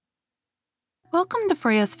Welcome to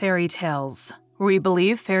Freya's Fairy Tales, where we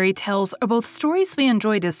believe fairy tales are both stories we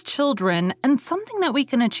enjoyed as children and something that we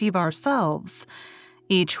can achieve ourselves.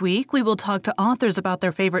 Each week, we will talk to authors about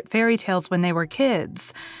their favorite fairy tales when they were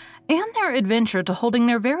kids, and their adventure to holding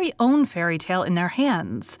their very own fairy tale in their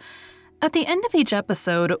hands. At the end of each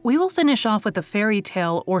episode, we will finish off with a fairy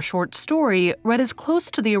tale or short story read as close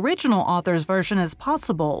to the original author's version as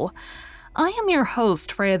possible. I am your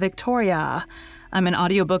host, Freya Victoria. I'm an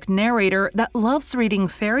audiobook narrator that loves reading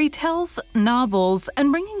fairy tales, novels,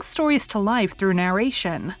 and bringing stories to life through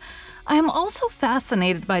narration. I am also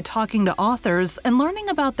fascinated by talking to authors and learning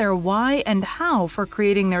about their why and how for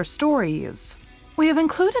creating their stories. We have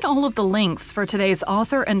included all of the links for today's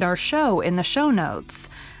author and our show in the show notes.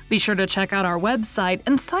 Be sure to check out our website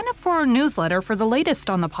and sign up for our newsletter for the latest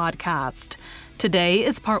on the podcast. Today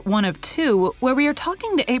is part 1 of 2, where we are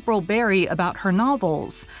talking to April Berry about her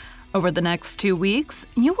novels. Over the next 2 weeks,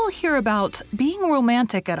 you will hear about being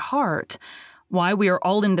romantic at heart, why we are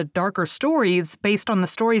all into darker stories based on the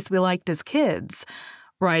stories we liked as kids,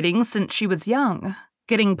 writing since she was young,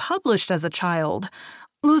 getting published as a child,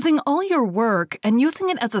 losing all your work and using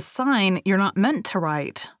it as a sign you're not meant to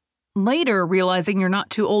write, later realizing you're not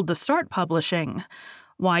too old to start publishing,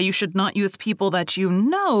 why you should not use people that you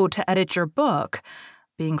know to edit your book,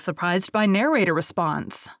 being surprised by narrator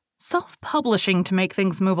response, self-publishing to make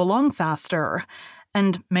things move along faster,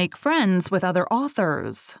 and make friends with other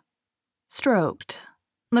authors. Stroked,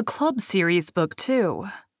 the Club series book 2.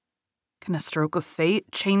 Can a stroke of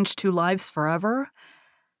fate change 2 lives forever?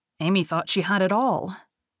 Amy thought she had it all.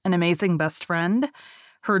 An amazing best friend,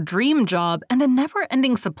 her dream job, and a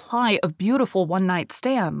never-ending supply of beautiful one-night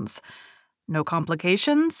stands. No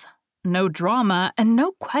complications, no drama, and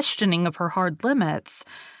no questioning of her hard limits.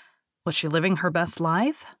 Was she living her best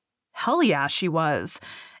life? Hell yeah, she was.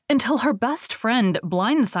 Until her best friend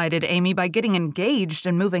blindsided Amy by getting engaged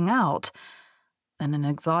and moving out. Then an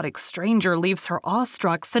exotic stranger leaves her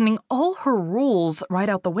awestruck, sending all her rules right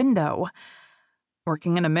out the window.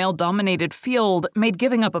 Working in a male-dominated field made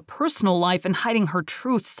giving up a personal life and hiding her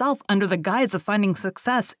true self under the guise of finding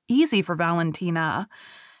success easy for Valentina.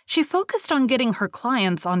 She focused on getting her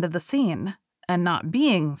clients onto the scene, and not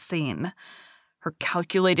being seen. Her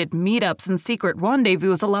calculated meetups and secret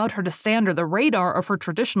rendezvous allowed her to stay under the radar of her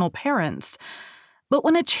traditional parents. But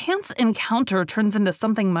when a chance encounter turns into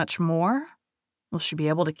something much more, will she be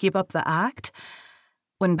able to keep up the act?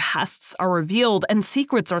 When pasts are revealed and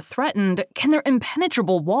secrets are threatened, can their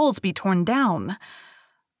impenetrable walls be torn down?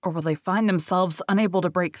 Or will they find themselves unable to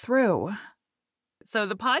break through? So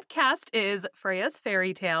the podcast is Freya's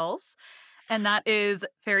Fairy Tales. And that is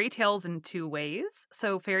fairy tales in 2 ways.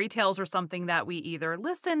 So fairy tales are something that we either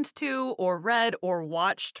listened to or read or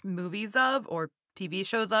watched movies of or TV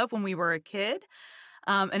shows of when we were a kid.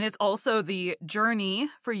 And it's also the journey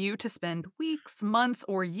for you to spend weeks, months,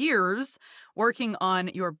 or years working on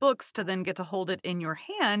your books to then get to hold it in your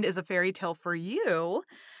hand is a fairy tale for you.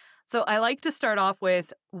 So I like to start off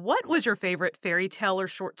with, what was your favorite fairy tale or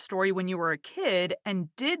short story when you were a kid?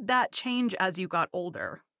 And did that change as you got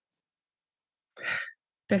older?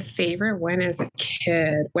 The favorite one as a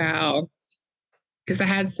kid, wow, because I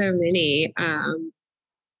had so many. I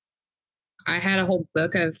had a whole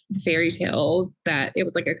book of fairy tales that it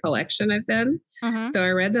was like a collection of them. Mm-hmm. So I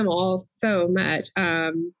read them all so much.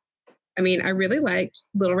 I really liked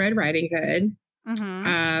Little Red Riding Hood.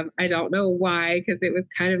 Mm-hmm. I don't know why, because it was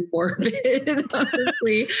kind of morbid,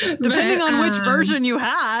 honestly. Depending on which version you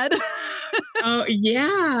had. Oh,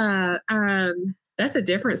 yeah. That's a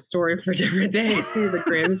different story for a different day too. The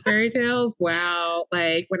Grimm's fairy tales. Wow.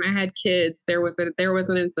 Like when I had kids, there was an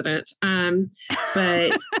incident. And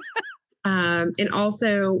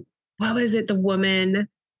also, what was it? The woman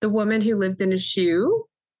who lived in a shoe.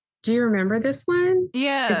 Do you remember this one?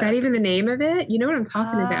 Yeah. Is that even the name of it? You know what I'm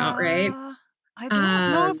talking about, right? I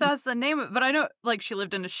don't know if that's the name of it, but I know like she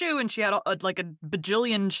lived in a shoe and she had like a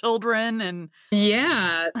bajillion children and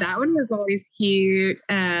yeah, that one was always cute.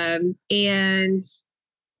 And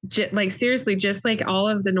seriously, just like all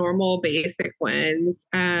of the normal basic ones.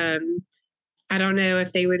 I don't know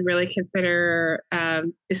if they would really consider,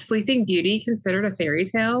 is Sleeping Beauty considered a fairy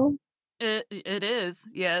tale? It is,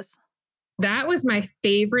 yes. That was my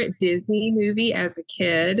favorite Disney movie as a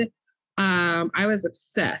kid. I was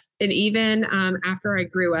obsessed. And even after I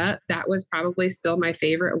grew up, that was probably still my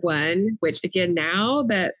favorite one, which again, now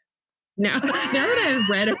that I've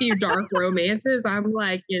read a few dark romances, I'm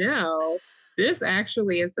like, this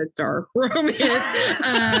actually is a dark romance.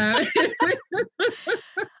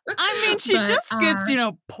 I mean, she just gets,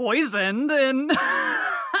 poisoned and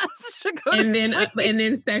and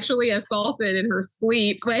then sexually assaulted in her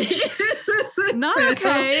sleep. Like, Not So,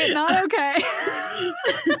 okay. Not okay.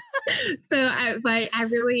 so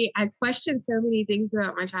I question so many things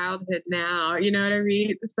about my childhood now, you know what I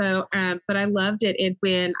mean? So, but I loved it. And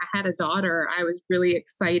when I had a daughter, I was really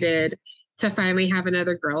excited to finally have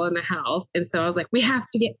another girl in the house. And so I was like, we have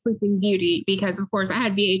to get Sleeping Beauty because of course I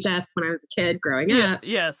had VHS when I was a kid growing Yeah. up.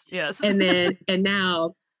 Yes. Yes. And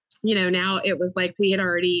now, now it was like we had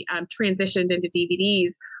already transitioned into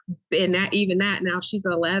DVDs, and that now she's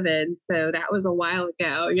 11, so that was a while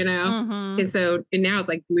ago, Mm-hmm. and now it's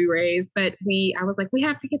like Blu-rays. But I was like, we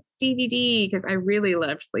have to get this DVD because I really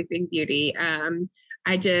loved Sleeping Beauty.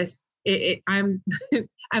 I just I'm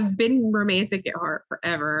I've been romantic at heart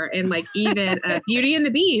forever, and like even Beauty and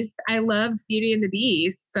the Beast, I loved Beauty and the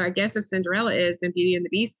Beast. So I guess if Cinderella is, then Beauty and the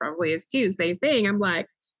Beast probably is too. Same thing. I'm like,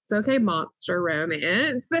 so okay, monster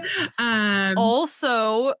romance.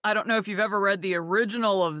 Also, I don't know if you've ever read the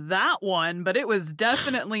original of that one, but it was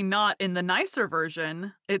definitely not in the nicer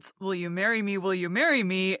version. It's "Will you marry me? Will you marry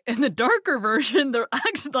me?" In the darker version, the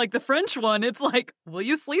actually like the French one, it's like "Will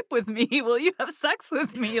you sleep with me? Will you have sex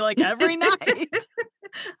with me?" Like every night.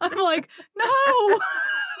 I'm like, no.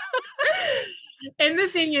 And the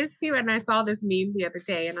thing is too, and I saw this meme the other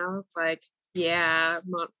day, and I was like, yeah,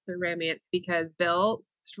 monster romance, because Bill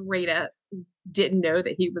straight up didn't know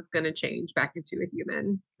that he was going to change back into a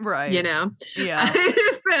human, Right. Yeah.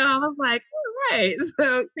 so I was like, all right.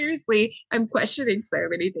 So seriously, I'm questioning so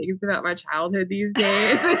many things about my childhood these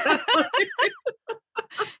days.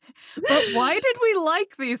 But why did we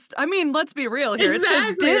like these? I mean, let's be real here. It's because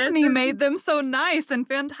Exactly. Disney made them so nice and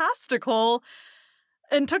fantastical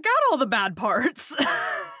and took out all the bad parts.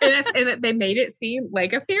 And that they made it seem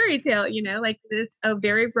like a fairy tale, like this a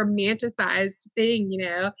very romanticized thing,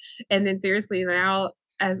 and then seriously now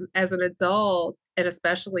as an adult, and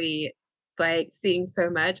especially like seeing so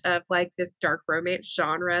much of like this dark romance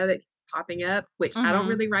genre that keeps popping up, which I don't Mhm.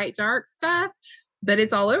 really write dark stuff, but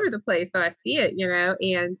it's all over the place, so I see it,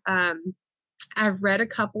 and I've read a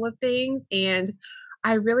couple of things, and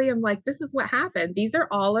I really am like, this is what happened. These are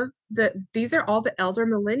all the elder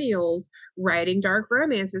millennials writing dark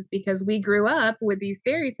romances because we grew up with these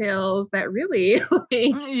fairy tales that really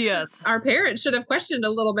like Yes. our parents should have questioned a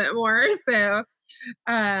little bit more. So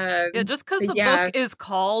Yeah, just because but the book yeah. is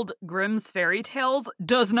called Grimm's Fairy Tales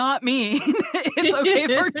does not mean it's okay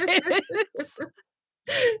for kids.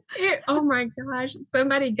 Oh my gosh.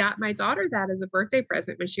 Somebody got my daughter that as a birthday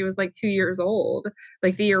present when she was like 2 years old,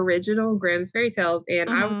 like the original Grimm's fairy tales. And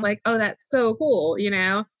I was Mhm. like, oh, that's so cool.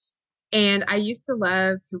 And I used to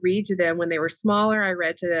love to read to them when they were smaller. I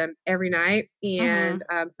read to them every night. And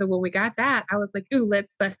Mhm. so when we got that, I was like, ooh,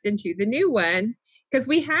 let's bust into the new one. Because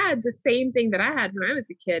we had the same thing that I had when I was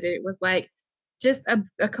a kid. And it was like just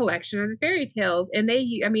a collection of the fairy tales. And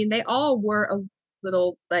they all were a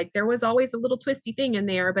little like there was always a little twisty thing in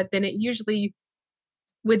there. But then it usually,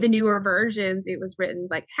 with the newer versions, it was written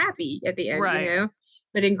like happy at the end. Right.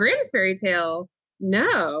 But in Grimm's fairy tale,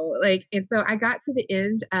 no. Like, and so I got to the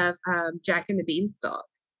end of Jack and the Beanstalk,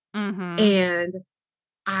 Mhm. and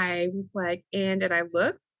I was like, and I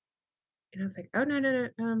looked, and I was like, oh no, no,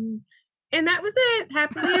 no. And that was it.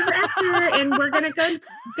 Happily ever after. And we're gonna go.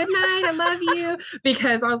 Good night. I love you.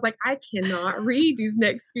 Because I was like, I cannot read these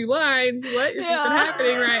next few lines. What is even Yeah.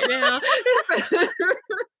 happening right now?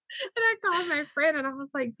 And I called my friend and I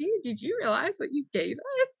was like, dude, did you realize what you gave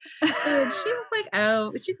us? And she was like,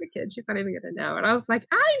 oh, she's a kid. She's not even going to know. And I was like,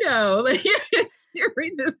 I know. Like, you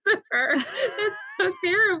read this to her. That's so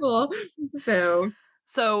terrible. So,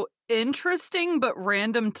 So, interesting but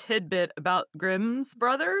random tidbit about Grimm's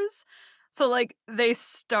brothers. So, like, they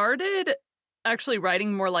started actually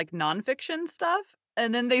writing more like nonfiction stuff,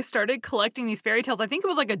 and then they started collecting these fairy tales. I think it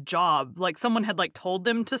was like a job, like someone had like told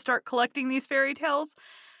them to start collecting these fairy tales.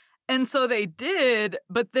 And so they did,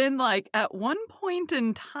 but then like at one point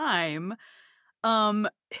in time,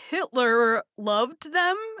 Hitler loved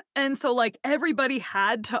them, and so like everybody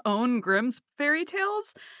had to own Grimm's fairy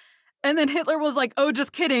tales. And then Hitler was like, "Oh,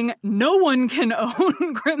 just kidding. No one can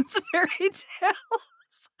own Grimm's fairy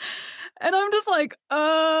tales." And I'm just like,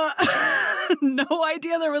 no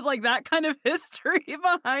idea there was like that kind of history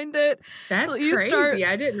behind it. that's Till you start crazy.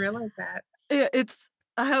 I didn't realize that. it's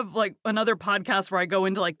I have like another podcast where I go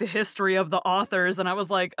into like the history of the authors, and I was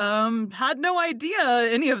like, had no idea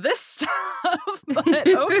any of this stuff, but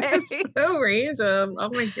okay. That's so random. Oh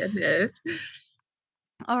my goodness.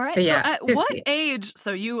 All right. But So yeah, at just what age,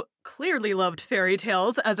 so you clearly loved fairy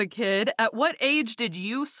tales as a kid. At what age did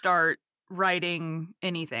you start writing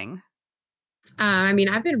anything? I mean,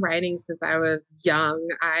 I've been writing since I was young.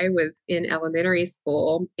 I was in elementary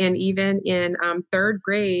school, and even in third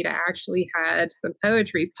grade, I actually had some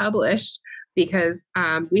poetry published because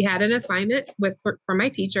we had an assignment from my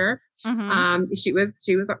teacher. Mm-hmm. She was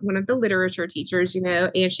one of the literature teachers,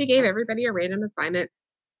 and she gave everybody a random assignment.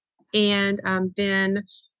 And then,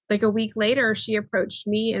 like a week later, she approached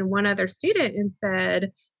me and one other student and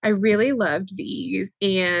said, I really loved these.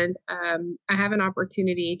 And I have an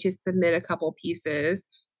opportunity to submit a couple pieces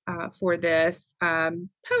for this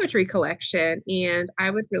poetry collection. And I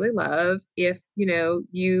would really love if,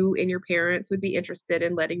 you and your parents would be interested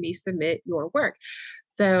in letting me submit your work.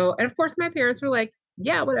 So, and of course, my parents were like,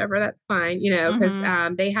 yeah, whatever, that's fine, because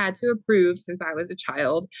Mm-hmm. they had to approve since I was a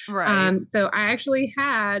child. Right. So I actually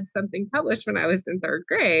had something published when I was in third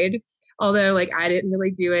grade, although like I didn't really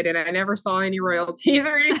do it and I never saw any royalties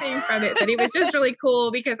or anything from it, but it was just really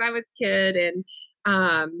cool because I was a kid and,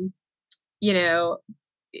 um, you know,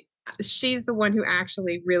 she's the one who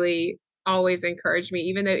actually really always encouraged me,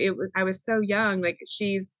 even though I was so young. Like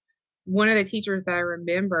she's one of the teachers that I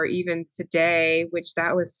remember even today, which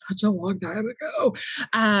that was such a long time ago.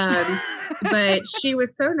 But she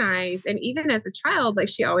was so nice. And even as a child, like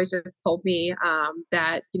she always just told me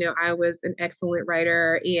that, I was an excellent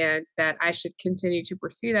writer and that I should continue to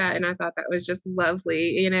pursue that. And I thought that was just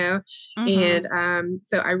lovely. Mm-hmm. And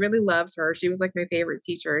so I really loved her. She was like my favorite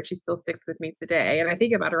teacher and she still sticks with me today. And I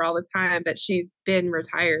think about her all the time, but she's been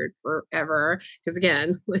retired forever. Because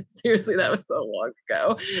again, seriously, that was so long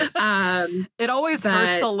ago. It always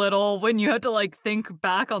hurts But a little when you have to like think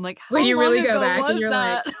back on like when how you long really go ago back and was you're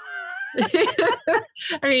like, that?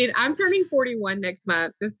 I mean, I'm turning 41 next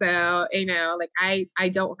month. So, like I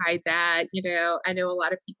don't hide that, I know a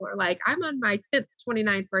lot of people are like, I'm on my 10th,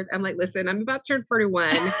 29th birthday. I'm like, listen, I'm about to turn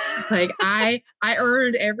 41. Like I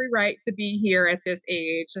earned every right to be here at this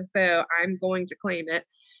age. So I'm going to claim it.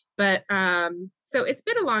 But so it's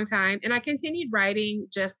been a long time and I continued writing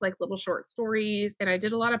just like little short stories and I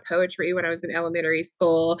did a lot of poetry when I was in elementary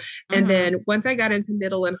school. And Mm-hmm. then once I got into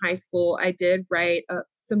middle and high school, I did write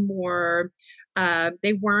some more.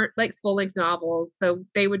 They weren't like full length novels, so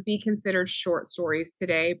they would be considered short stories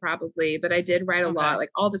today, probably. But I did write a lot, Okay. like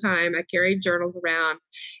all the time. I carried journals around.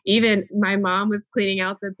 Even my mom was cleaning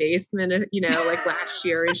out the basement, like last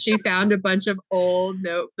year, and she found a bunch of old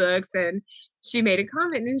notebooks and she made a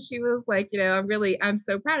comment and she was like, I'm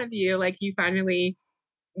so proud of you. Like you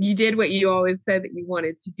did what you always said that you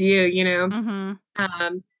wanted to do. Mm-hmm.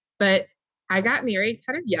 Um, but I got married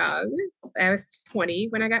kind of young. I was 20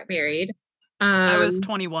 when I got married. I was Um,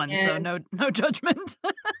 21, so and no judgment.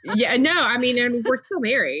 yeah, no, I mean, we're still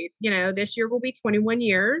married, this year will be 21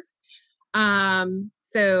 years.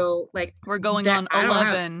 So like We're going that, on I don't have,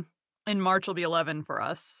 11. In March will be 11 for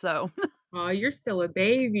us. So, oh, you're still a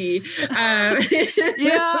baby. yeah.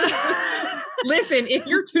 Listen, if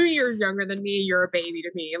you're 2 years younger than me, you're a baby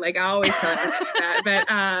to me. Like I always tell everybody that.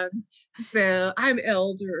 But so I'm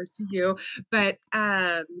elder to you. But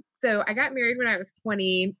so I got married when I was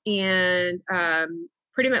 20 and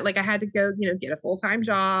pretty much like I had to go, get a full-time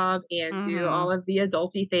job and do Mhm. all of the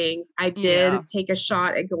adulty things. I Yeah. did take a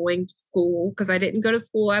shot at going to school because I didn't go to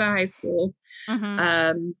school out of high school. Mhm.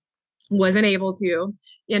 Um, wasn't able to,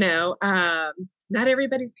 you know, um, not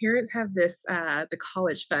everybody's parents have this the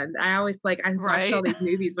college fund. I always like I watched all Right. these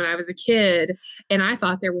movies when I was a kid and I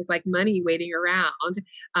thought there was like money waiting around.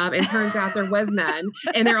 And turns out there was none.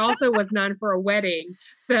 And there also was none for a wedding.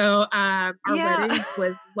 So our Yeah. wedding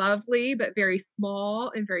was lovely, but very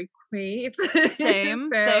small and very quaint. Same,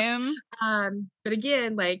 So same. but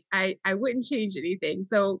again, like I wouldn't change anything.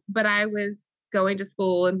 So but I was going to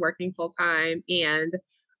school and working full time and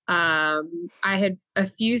I had a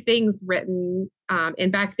few things written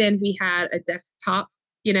and back then we had a desktop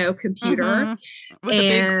computer Mhm. With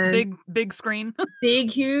the and big screen.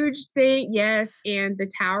 big huge thing, yes, and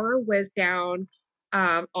the tower was down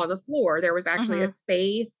on the floor. There was actually a Mhm.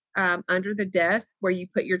 space under the desk where you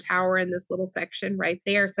put your tower in this little section right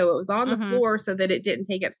there, so it was on the Mhm. floor so that it didn't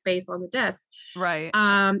take up space on the desk. Right.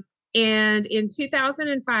 um, and in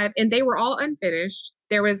 2005, and they were all unfinished.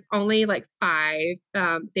 There was only like five.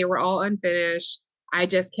 They were all unfinished. I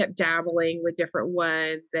just kept dabbling with different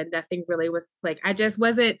ones and nothing really was like I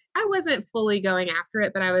wasn't fully going after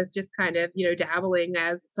it, but I was just kind of, dabbling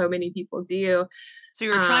as so many people do. So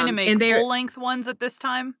you were trying to make And there full-length ones at this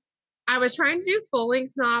time? I was trying to do full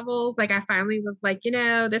length novels. Like I finally was like,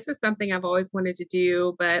 this is something I've always wanted to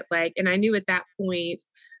do, but like, and I knew at that point,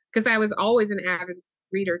 because I was always an avid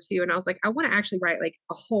reader too, and I was like, I want to actually write like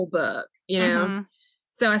a whole book. Mhm.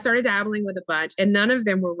 So I started dabbling with a bunch, and none of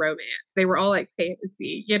them were romance. They were all like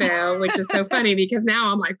fantasy, which is so funny because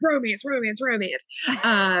now I'm like romance, romance, romance.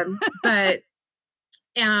 But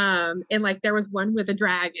And like there was one with a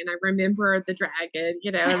dragon. I remember the dragon,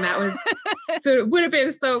 and that was so it would have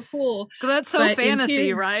been so cool. That's so But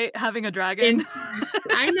fantasy, right? Having a dragon. in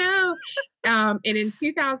I know. And in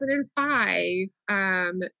 2005,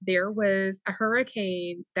 there was a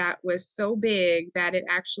hurricane that was so big that it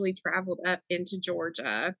actually traveled up into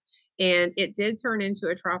Georgia. And it did turn into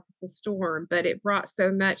a tropical storm, but it brought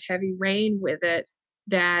so much heavy rain with it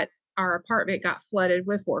that our apartment got flooded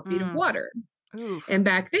with 4 feet of Mm. water. Oof. And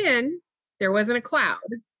back then, there wasn't a cloud.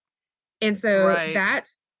 And so Right.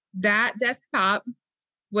 that desktop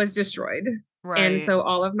was destroyed. And Right. so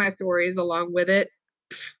all of my stories along with it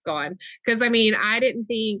gone. Because I mean, I didn't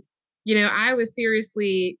think, I was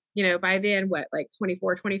seriously, by then, what, like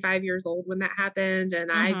 24, 25 years old when that happened.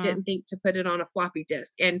 And I Mhm. didn't think to put it on a floppy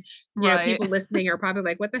disk. And, Right. people listening are probably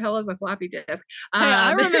like, what the hell is a floppy disk? Hey,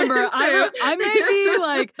 I remember So, I may be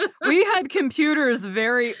like we had computers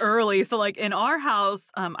very early. So like in our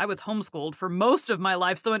house, I was homeschooled for most of my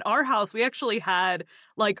life. So in our house, we actually had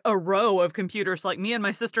like a row of computers. So, like me and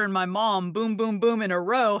my sister and my mom, boom, boom, boom, in a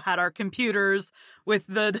row, had our computers with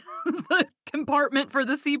the the compartment for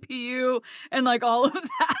the CPU and like all of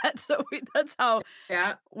that. So that's how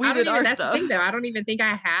yeah. we did our That's the thing stuff. though. I don't even think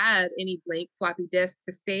I had any blank floppy disks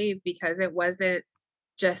to save because it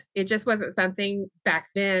just wasn't something back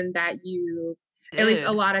then that you at least a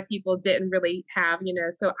Did. lot of people didn't really have,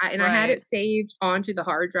 so I had Right. it saved onto the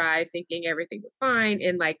hard drive thinking everything was fine.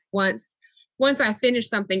 And like once I finished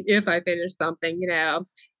something, if I finished something,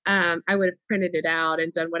 I would have printed it out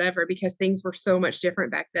and done whatever because things were so much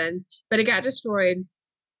different back then. But it got destroyed.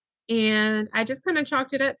 And I just kind of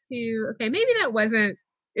chalked it up to, okay, maybe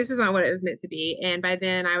this is not what it was meant to be. And by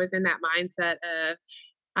then I was in that mindset of,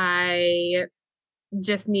 I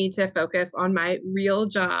just need to focus on my real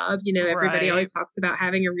job. Everybody Right. always talks about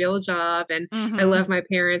having a real job. And I Mhm. love my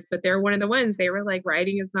parents, but they're one of the ones they were like,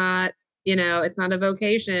 writing is not, it's not a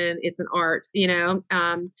vocation, it's an art, and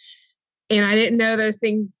I didn't know those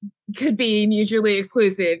things could be mutually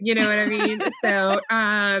exclusive. You know what I mean? So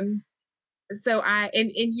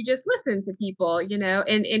and you just listen to people,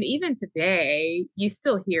 and even today you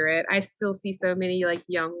still hear it. I still see so many like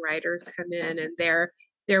young writers come in and they're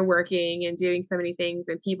working and doing so many things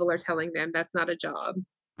and people are telling them that's not a job.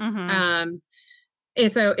 Mhm. um and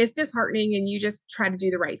so it's disheartening and you just try to do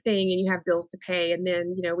the right thing and you have bills to pay. And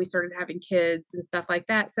then, we started having kids and stuff like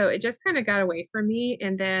that. So it just kind of got away from me.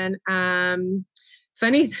 And then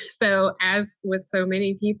funny, so as with so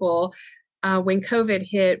many people, when COVID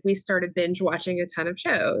hit, we started binge watching a ton of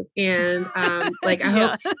shows. And like I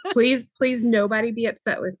hope Yeah. please nobody be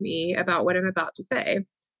upset with me about what I'm about to say.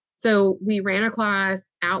 So we ran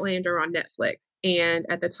across Outlander on Netflix. And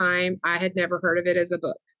at the time I had never heard of it as a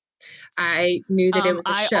book. I knew that it was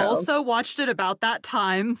a I show. also watched it about that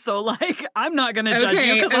time, so, like, I'm not gonna judge you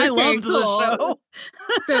Okay, because I okay, loved the cool. show.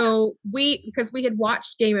 So because we had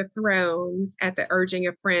watched Game of Thrones at the urging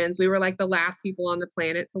of friends, we were like the last people on the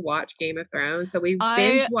planet to watch Game of Thrones. So we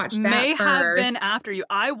binge I watched that may have been first. after you.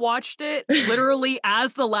 I watched it literally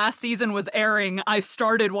as the last season was airing, I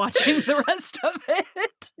started watching the rest of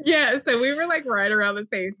it. Yeah, so we were like right around the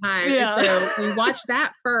same time. And Yeah. so we watched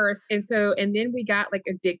that first. And then we got like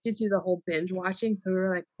addicted to the whole binge watching. So we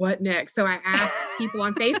were like, what next? So I asked people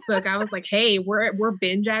on Facebook, I was like, hey, we're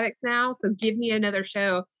binge addicts now. So give me another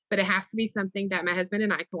show, but it has to be something that my husband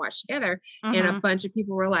and I can watch together. And a Mhm. bunch of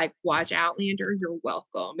people were like, watch Outlander, you're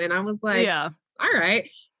welcome. And I was like, Yeah. all right.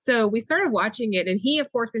 So we started watching it, and he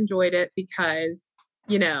of course enjoyed it because,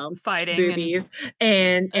 Fighting boobies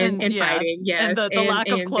and yeah, fighting, and yes. the lack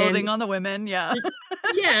of And then clothing on the women, yeah.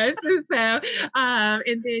 yes. So, and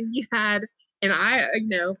then you had, and I,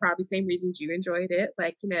 probably same reasons you enjoyed it,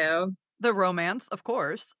 like, The romance, of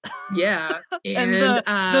course. yeah. And And,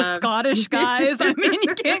 the Scottish guys, I mean,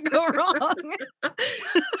 you can't go wrong.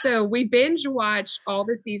 so we binge watched all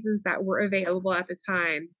the seasons that were available at the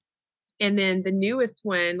time. And then the newest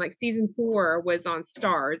one, like season 4 was on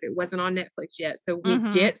Stars. It wasn't on Netflix yet. So we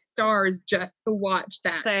Mhm. get Stars just to watch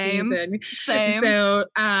that Same, season. same. So,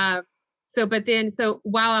 so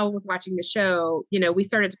while I was watching the show, we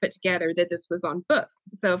started to put together that this was on books.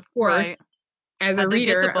 So of Right. course, as a Had to get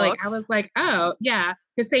the reader, like I was books. like, oh yeah,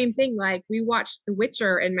 the same thing. Like we watched The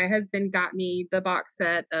Witcher, and my husband got me the box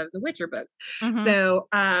set of the Witcher books. Mhm. So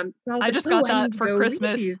I was I like, just oh, got I need that to for go read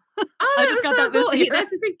Christmas. these. Oh, I that just was got so that this cool. year. That's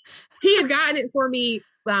the thing. He had gotten it for me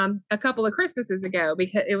a couple of Christmases ago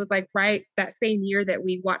because it was like right that same year that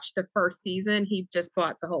we watched the first season. He just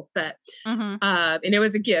bought the whole set, Mhm. and it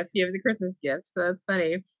was a gift. It was a Christmas gift, so that's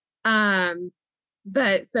funny. Um,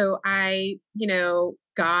 but so I,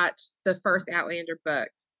 got the first Outlander book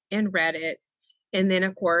and read it. And then,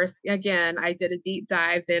 of course, again, I did a deep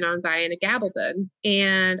dive then on Diana Gabaldon,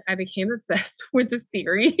 and I became obsessed with the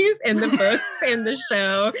series and the books and the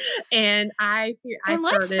show. And I And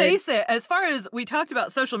let's started. face it, as far as we talked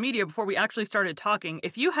about social media before we actually started talking,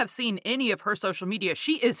 if you have seen any of her social media,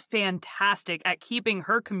 she is fantastic at keeping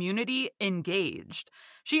her community engaged.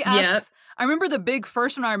 She Yep. asks, I remember the big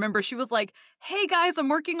first one I remember, she was like, "Hey guys, I'm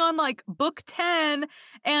working on like book 10,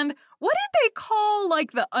 and what did they call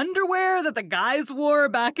like the underwear that the guys wore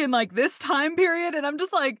back in like this time period?" And I'm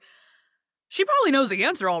just like, she probably knows the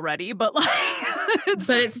answer already, but like it's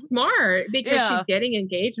But it's smart because she's yeah. getting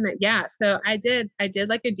engagement. Yeah. So I did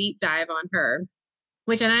like a deep dive on her,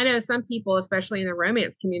 which, and I know some people, especially in the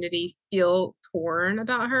romance community, feel torn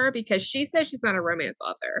about her because she says she's not a romance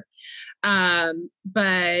author.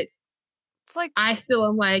 But It's like I still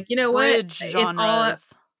am like, you know what? bridge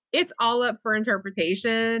genres. It's all up for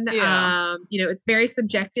interpretation. Yeah. It's very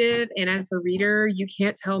subjective, and as the reader, you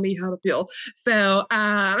can't tell me how to feel. So,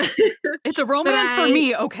 It's a but romance for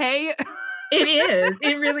me, okay? it is,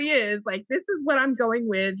 it really is. Like, this is what I'm going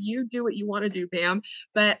with. You do what you want to do, Pam.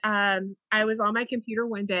 But I was on my computer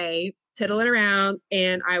one day tiddling around,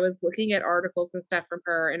 and I was looking at articles and stuff from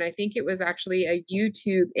her, and I think it was actually a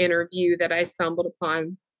YouTube interview that I stumbled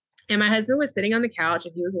upon. And my husband was sitting on the couch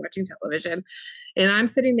and he was watching television. And I'm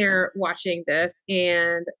sitting there watching this.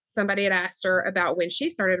 And somebody had asked her about when she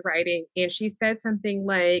started writing. And she said something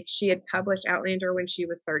like she had published Outlander when she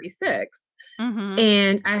was 36. Mhm.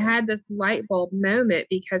 And I had this light bulb moment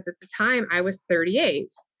because at the time I was 38.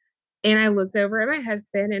 And I looked over at my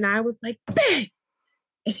husband and I was like, babe.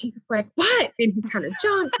 And he was like, what? And he kind of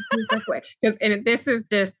jumped. He was like, what? And this is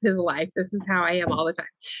just his life. This is how I am all the time.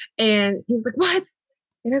 And he was like, what?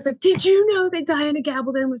 And I was like, did you know that Diana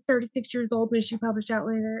Gabaldon was 36 years old when she published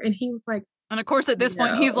Outlander? And he was like, And of course, at this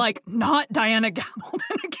point, he's no. like, not Diana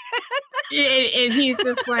Gabaldon again. And he's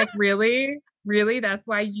just like, really? Really? That's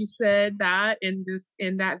why you said that in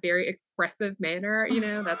that very expressive manner,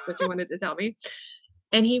 that's what you wanted to tell me.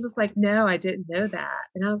 And he was like, no, I didn't know that.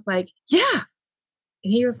 And I was like, yeah.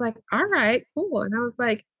 And he was like, all right, cool. And I was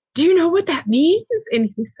like, do you know what that means? And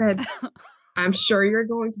he said, I'm sure you're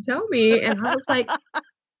going to tell me. And I was like,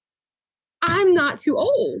 I'm not too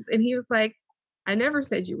old. And he was like, I never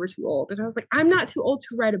said you were too old. And I was like, I'm not too old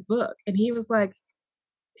to write a book. And he was like,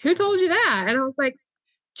 who told you that? And I was like,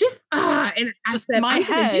 and I Just said, I'm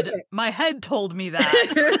going to do it. my head told me that.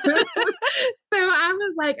 So I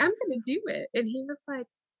was like, I'm going to do it. And he was like,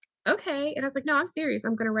 okay. And I was like, no, I'm serious.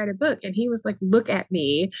 I'm going to write a book. And he was like, look at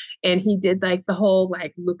me. And he did like the whole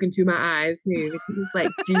like look into my eyes move. He was like,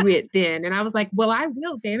 do it then. And I was like, well, I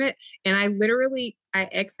will, damn it. And I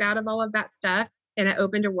X'd out of all of that stuff and I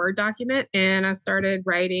opened a Word document and I started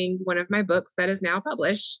writing one of my books that is now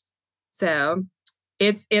published. So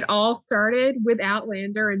it all started with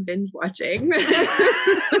Outlander and binge watching.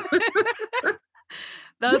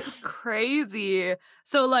 That's crazy.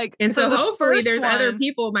 So, like, And so the hopefully first there's other one,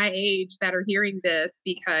 people my age that are hearing this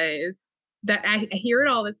because that I hear it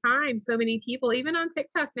all the time. So many people, even on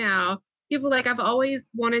TikTok now, people like, I've always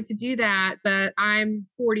wanted to do that, but I'm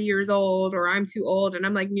 40 years old or I'm too old. And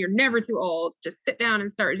I'm like, you're never too old. Just sit down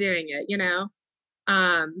and start doing it.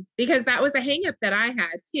 Because that was a hang up that I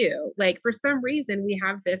had too. Like for some reason we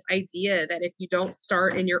have this idea that if you don't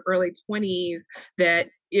start in your early 20s that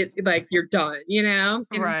it like you're done. and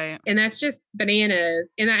right. and that's just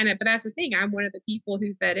bananas. But that's the thing, I'm one of the people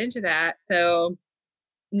who fed into that. So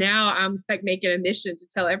now I'm like making a mission to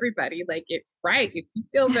tell everybody like if you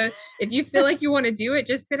feel like you want to do it,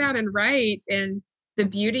 just sit down and write. And the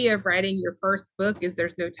beauty of writing your first book is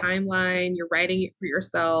there's no timeline. You're writing it for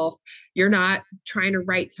yourself. You're not trying to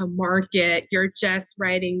write to market. You're just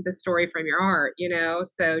writing the story from your heart.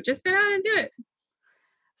 So just sit down and do it.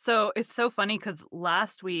 So it's so funny because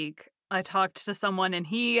last week I talked to someone and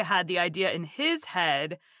he had the idea in his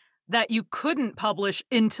head that you couldn't publish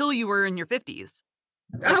until you were in your 50s.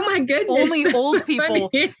 Like, oh my goodness. only old so people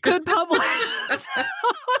funny. could publish. So,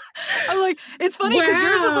 I'm like, it's funny because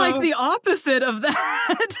yours is like the opposite of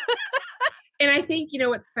that. And I think,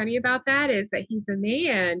 what's funny about that is that he's a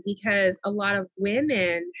man because a lot of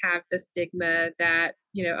women have the stigma that,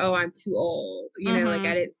 oh, I'm too old, like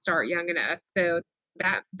I didn't start young enough. So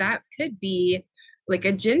that could be like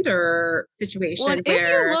a gender situation Well, and if you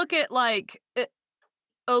where look at like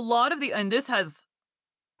a lot of and this has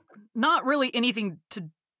not really anything to,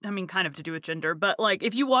 I mean, kind of to do with gender, but like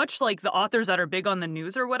if you watch like the authors that are big on the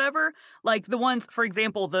news or whatever, like the ones, for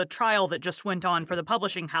example, the trial that just went on for the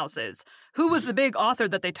publishing houses, who was the big author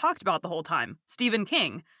that they talked about the whole time? Stephen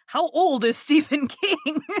King. How old is Stephen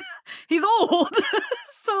King? He's old.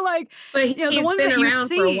 So, like, But the he's ones been that you around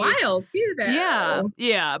for a see. while too, Yeah, though.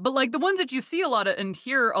 yeah, but, like, the ones that you see a lot of and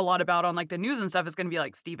hear a lot about on, like, the news and stuff is gonna be,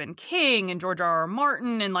 like, Stephen King and George R. R.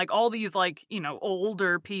 Martin and, like, all these, like,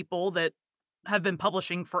 older people that have been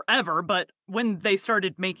publishing forever, but when they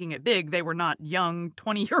started making it big, they were not young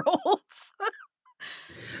 20-year-olds.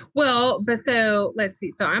 Well, but so let's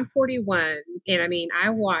see. So I'm 41, and I mean,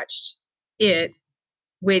 I watched it,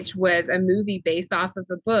 which was a movie based off of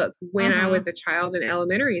a book when I Mhm. was a child in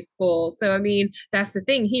elementary school. So, I mean, that's the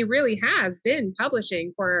thing. He really has been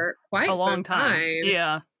publishing for A quite some long time. time.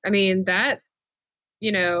 Yeah. I mean, that's,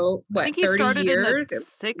 I what, think he 30 started in the years at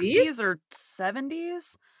 60s least? or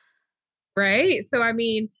 70s. Right? So, I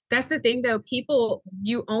mean, that's the thing though. People,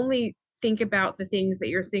 you only think about the things that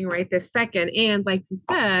you're seeing right this second. And like you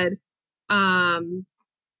said, um,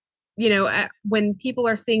 when people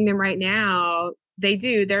are seeing them right now, they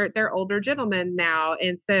do. They're older gentlemen now,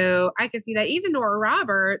 and so I can see that. Even Nora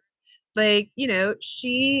Roberts, like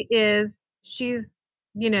she's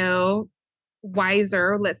you know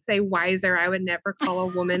wiser. Let's say wiser. I would never call a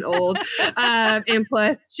woman old. And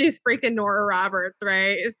plus, she's freaking Nora Roberts,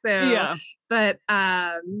 right? So, Yeah. but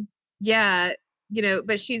yeah.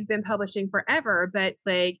 But she's been publishing forever. But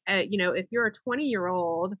like, if you're a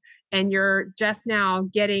 20-year-old and you're just now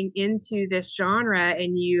getting into this genre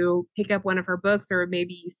and you pick up one of her books or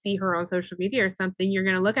maybe you see her on social media or something, you're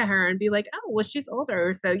going to look at her and be like, oh, well, she's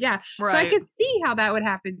older. So, yeah. So I Right. could see how that would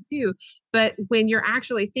happen too. But when you're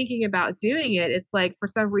actually thinking about doing it, it's like for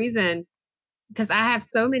some reason, because I have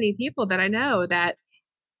so many people that I know that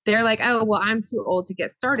they're like, oh, well, I'm too old to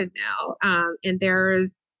get started now. And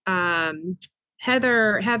there's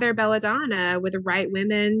Heather Belladonna with the Right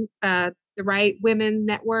Women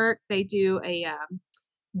Network. They do a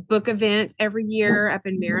book event every year up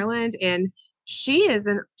in Maryland, and she's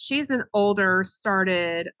an older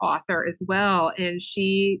started author as well, and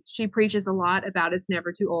she preaches a lot about it's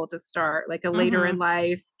never too old to start, like a Mhm. later in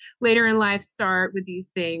life start with these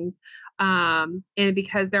things. And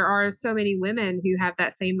because there are so many women who have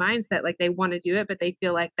that same mindset, like they want to do it but they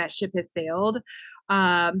feel like that ship has sailed.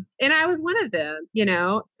 And I was one of them, I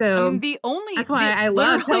mean, so the only that's why the I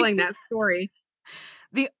love literally telling that story.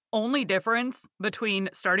 the only difference between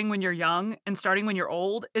starting when you're young and starting when you're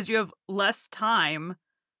old is you have less time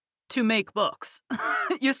to make books.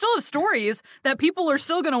 You still have stories that people are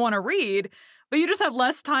still gonna wanna read, but you just have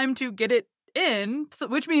less time to get it in, so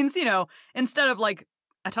which means, instead of, like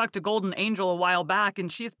I talked to Golden Angel a while back,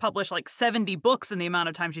 and she's published, like, 70 books in the amount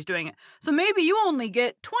of time she's doing it. So maybe you only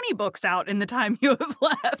get 20 books out in the time you have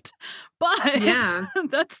left, but Yeah.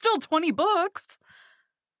 that's still 20 books.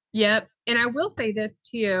 Yep. And I will say this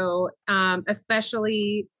too,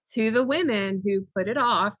 especially to the women who put it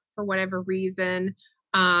off for whatever reason,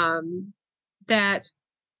 um, that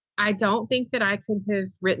I don't think that I could have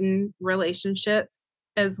written relationships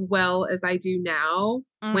as well as I do now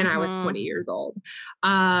when I was Mhm. 20 years old.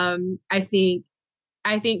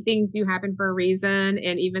 I think things do happen for a reason.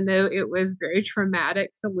 And even though it was very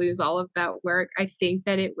traumatic to lose all of that work, I think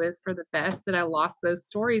that it was for the best that I lost those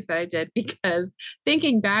stories that I did, because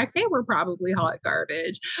thinking back, they were probably hot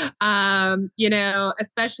garbage.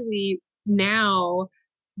 Especially now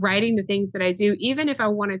writing the things that I do, even if I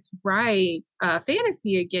wanted to write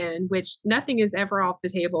fantasy again, which nothing is ever off the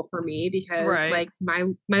table for me, because Right. like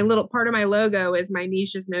my little part of my logo is my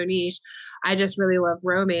niche is no niche. I just really love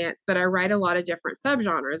romance, but I write a lot of different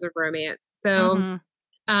subgenres of romance. So Mhm.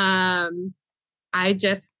 um I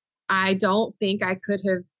just I don't think I could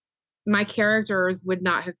have my characters would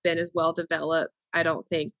not have been as well developed, I don't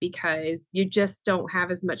think, because you just don't have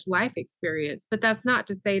as much life experience. But that's not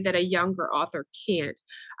to say that a younger author can't.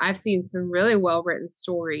 I've seen some really well written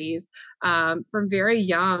stories from very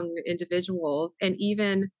young individuals, and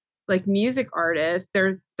even like music artists.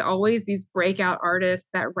 There's always these breakout artists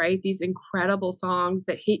that write these incredible songs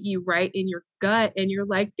that hit you right in your gut, and you're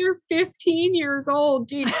like, they're 15 years old,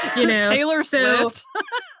 dude, Taylor so Swift.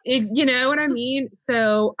 you know what I mean?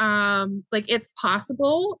 So, like it's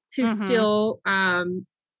possible to Mhm. still,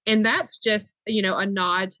 and that's just, a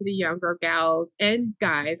nod to the younger gals and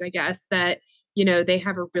guys, I guess, that, they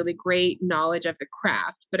have a really great knowledge of the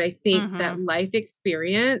craft. But I think that Mhm. life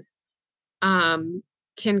experience, um,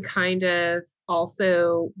 can kind of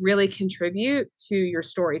also really contribute to your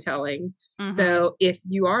storytelling. Mhm. So if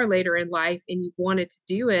you are later in life and you wanted to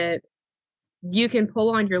do it, you can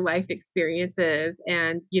pull on your life experiences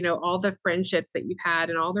and all the friendships that you've had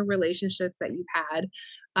and all the relationships that you've had,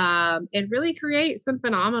 and really create some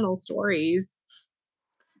phenomenal stories.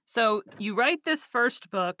 So, you write this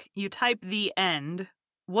first book, you type "the end."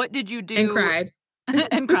 What did you And do cried.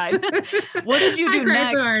 and cried. What did you I do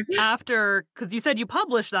cried so next hard. after? Because you said you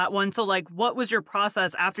published that one. So, like, what was your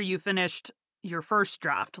process after you finished your first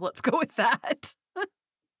draft? Let's go with that.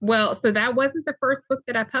 Well, so that wasn't the first book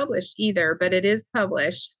that I published either, but it is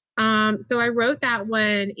published. So I wrote that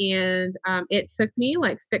one and it took me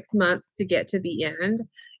like 6 months to get to the end.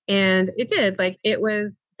 And it did. Like it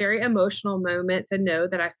was very emotional moment to know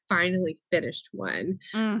that I finally finished one.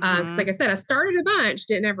 Because like Mm-hmm. I said, I started a bunch,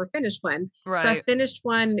 didn't ever finish one. So I Right. finished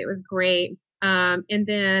one and it was great. And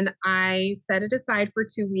then I set it aside for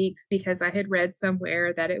 2 weeks because I had read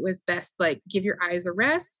somewhere that it was best like give your eyes a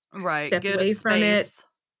rest, Right. step Get it away from it. space.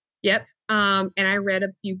 Yep. And I read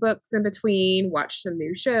a few books in between, watched some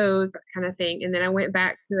new shows, that kind of thing. And then I went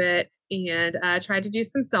back to it and tried to do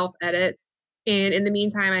some self edits. And in the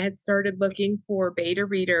meantime, I had started looking for beta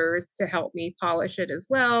readers to help me polish it as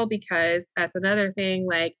well, because that's another thing.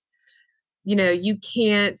 Like, you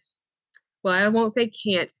can't, well, I won't say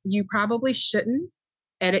can't, you probably shouldn't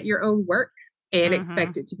edit your own work and Mm-hmm.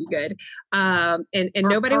 expect it to be good. And Or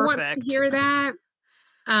nobody wants to perfect. hear that.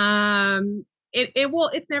 Um,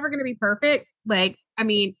 it's never going to be perfect. Like, I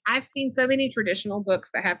mean, I've seen so many traditional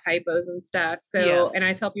books that have typos and stuff. So, Yes. and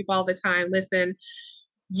I tell people all the time, listen,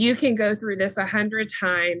 you can go through this 100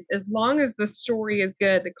 times as long as the story is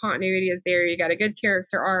good, the continuity is there, you got a good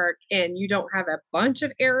character arc, and you don't have a bunch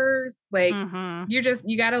of errors. Like, Mm-hmm.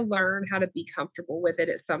 you got to learn how to be comfortable with it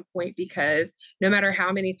at some point, because no matter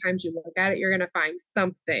how many times you look at it, you're going to find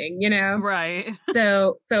something. Right.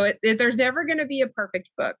 There's never going to be a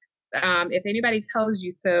perfect book. If anybody tells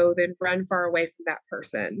you so, then run far away from that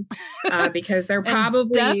person, because they're And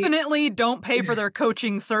probably definitely don't pay for their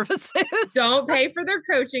coaching services. don't pay for their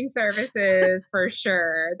coaching services for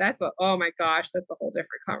sure. Oh my gosh, that's a whole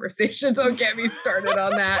different conversation. Don't get me started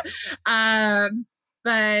on that.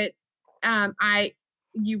 But I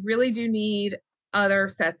you really do need other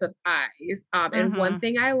sets of eyes. And one Mm-hmm.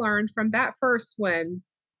 thing I learned from that first one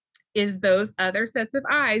is those other sets of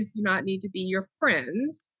eyes do not need to be your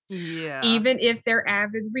friends, Yeah. even if they're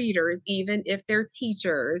avid readers, even if they're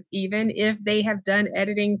teachers, even if they have done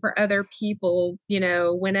editing for other people,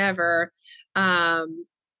 whenever. Um,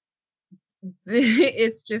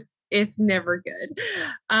 it's never good,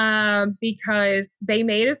 because they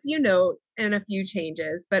made a few notes and a few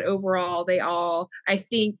changes, but overall I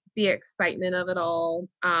think the excitement of it all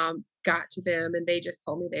got to them, and they just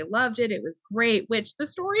told me they loved it. It was great, which the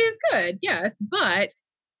story is good, yes, but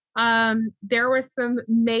there were some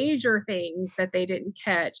major things that they didn't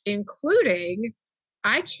catch, including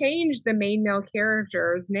I changed the main male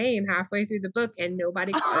character's name halfway through the book and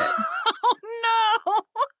nobody caught it. Oh no.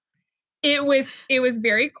 It was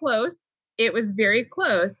very close. It was very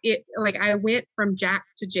close. It like I went from Jack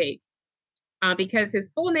to Jake, because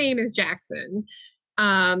his full name is Jackson.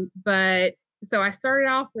 But so I started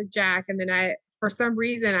off with Jack, and then for some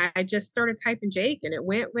reason, I just started typing Jake, and it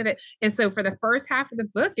went with it. And so for the first half of the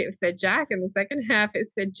book, it said Jack, and the second half it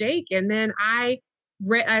said Jake. And then I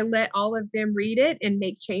let all of them read it and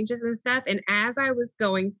make changes and stuff. And as I was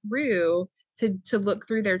going through to look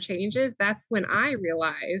through their changes, that's when I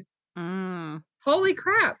realized, Mm. holy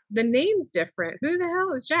crap, the name's different. Who the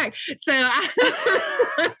hell is Jack? So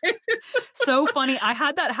So funny. I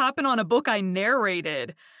had that happen on a book I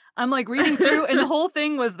narrated. I'm like reading through, and the whole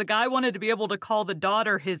thing was the guy wanted to be able to call the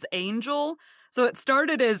daughter his angel. So it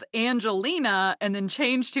started as Angelina and then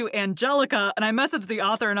changed to Angelica. And I messaged the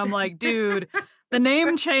author and I'm like, dude, the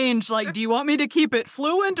name changed. Like, do you want me to keep it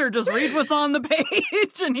fluent or just read what's on the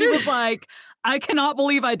page? And he was like, I cannot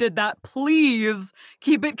believe I did that. Please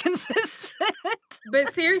keep it consistent.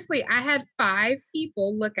 But seriously, I had 5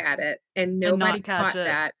 people look at it and And nobody not catch caught it.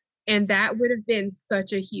 that. And that would have been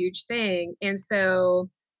such a huge thing. And so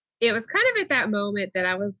it was kind of at that moment that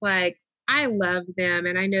I was like, I love them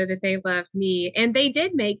and I know that they love me. And they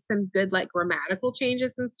did make some good like grammatical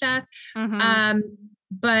changes and stuff. Mm-hmm. Um,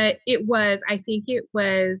 but I think it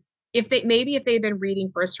was, if they'd been reading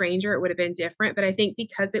for a stranger, it would have been different. But I think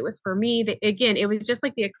because it was for me, that again, it was just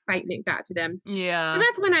like the excitement got to them. So Yeah.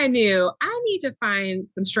 that's when I knew I need to find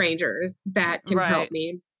some strangers that can help Right.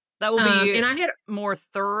 me. That will be And I had more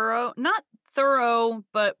thorough, not thorough,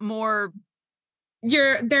 but more,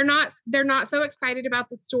 they're not so excited about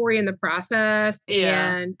the story and the process,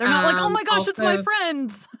 yeah. and They're not like, "Oh my gosh, it's my also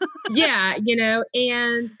friends." yeah,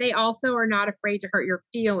 and they also are not afraid to hurt your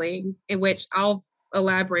feelings, in which I'll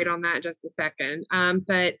elaborate on that in just a second.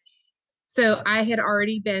 But so I had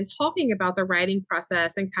already been talking about the writing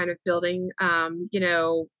process and kind of building,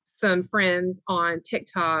 some friends on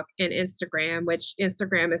TikTok and Instagram, which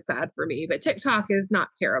Instagram is sad for me, but TikTok is not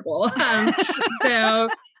terrible. So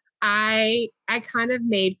I kind of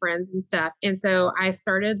made friends and stuff. And so I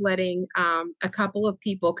started letting a couple of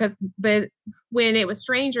people but when it was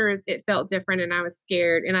strangers, it felt different and I was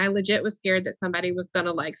scared. And I legit was scared that somebody was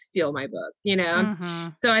gonna like steal my book, you know? Mm-hmm.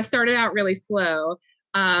 So I started out really slow.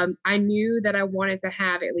 I knew that I wanted to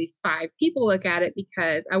have at least 5 people look at it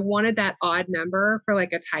because I wanted that odd number for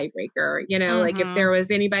like a tiebreaker, you know, like if Mm-hmm. there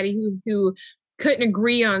was anybody who couldn't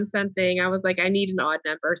agree on something, I was like, I need an odd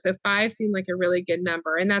number. So 5 seemed like a really good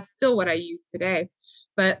number. And that's still what I use today.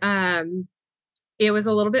 But it was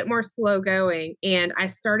a little bit more slow going. And I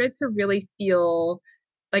started to really feel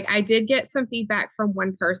like I did get some feedback from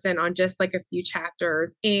one person on just like a few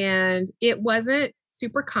chapters, and it wasn't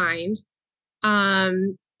super kind.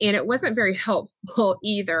 And it wasn't very helpful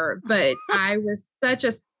either. But I was such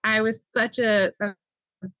a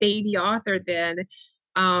baby author then,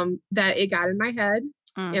 that it got in my head.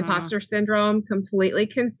 Mm-hmm. Imposter syndrome completely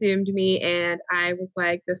consumed me. And I was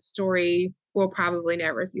like, the story will probably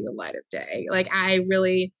never see the light of day. Like, I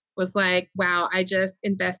really was like, wow, I just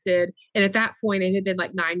invested. And at that point, it had been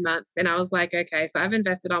like 9 months. And I was like, okay, so I've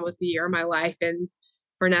invested almost a year of my life and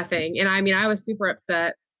for nothing. And I mean, I was super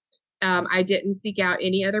upset. I didn't seek out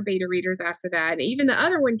any other beta readers after that. And even the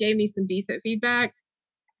other one gave me some decent feedback,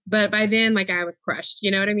 but by then, like, I was crushed,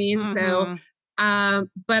 you know what I mean? So, Mm-hmm.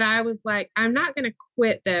 but I was like, I'm not going to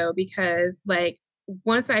quit though, because like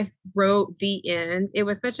once I wrote the end, it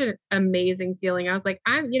was such an amazing feeling. I was like,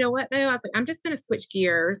 you know what though? I was like, I'm just going to switch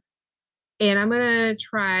gears and I'm going to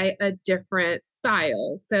try a different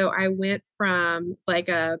style. So I went from like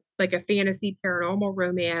a fantasy paranormal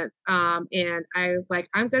romance. And I was like,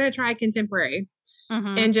 I'm going to try contemporary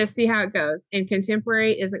Mm-hmm. and just see how it goes. And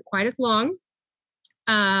contemporary isn't quite as long,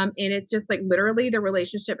 and it's just like literally the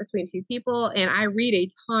relationship between 2 people. And I read a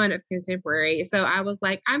ton of contemporary. So I was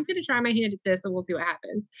like, I'm going to try my hand at this and we'll see what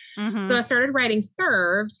happens. So Mm-hmm. I started writing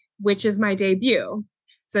Served, which is my debut.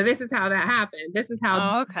 So this is how that happened.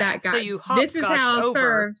 Oh, okay. So you This is hopscotched how over.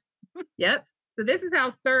 Served. Yep. So this is how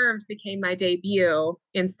Served became my debut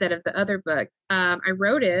instead of the other book. I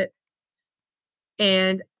wrote it,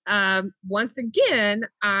 and once again,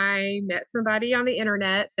 I met somebody on the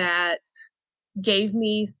internet that gave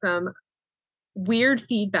me some weird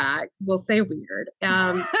feedback. We'll say weird.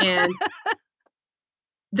 And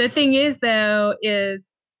the thing is, though, is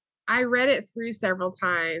I read it through several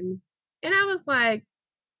times, and I was like,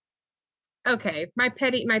 okay, my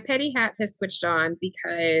petty hat has switched on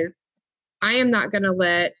because I am not going to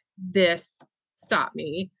let this stop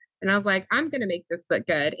me. And I was like, I'm going to make this book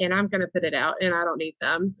good, and I'm going to put it out, and I don't need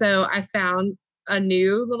them. So I found a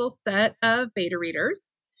new little set of beta readers.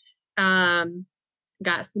 Um,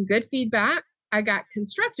 got some good feedback. I got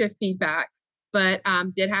constructive feedback, but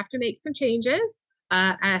did have to make some changes.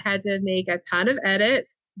 I had to make a ton of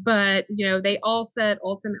edits, but you know, they all said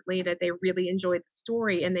ultimately that they really enjoyed the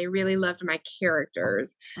story and they really loved my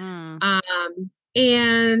characters. Mm.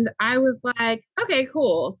 And I was like, okay,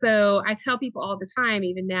 cool. So I tell people all the time,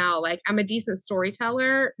 even now, like, I'm a decent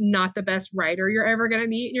storyteller, not the best writer you're ever going to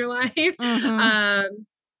meet in your life. Mm-hmm.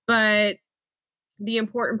 But the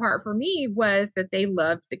important part for me was that they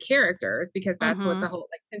loved the characters, because that's what Mm-hmm. the whole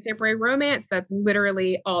like contemporary romance, that's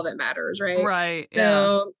literally all that matters, right? Right. Yeah.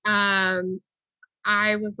 So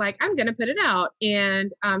I was like, I'm gonna put it out.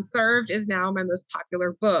 And Served is now my most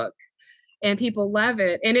popular book, and people love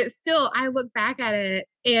it. And it's still, I look back at it,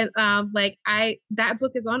 and like, I that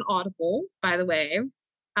book is on Audible, by the way.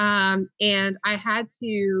 And I had to,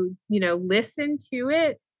 you know, listen to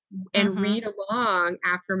it and Mm-hmm. read along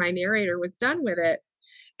after my narrator was done with it.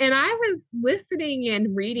 And I was listening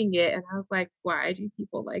and reading it, and I was like, why do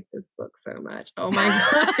people like this book so much? Oh my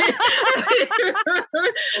God.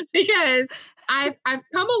 Because I've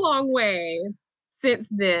come a long way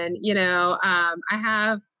since then. You know, I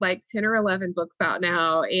have like 10 or 11 books out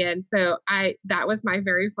now. And so that was my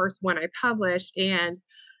very first one I published. And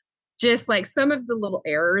just like some of the little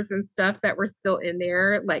errors and stuff that were still in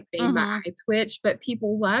there, like, made my Mm-hmm. eye twitch, but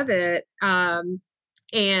people love it.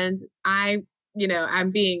 And I'm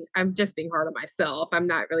just being hard on myself. I'm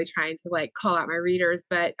not really trying to like call out my readers,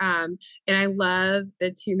 but and I love the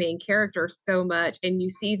 2 main characters so much, and you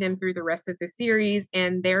see them through the rest of the series,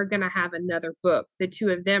 and they're gonna have another book. The 2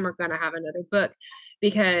 of them are gonna have another book,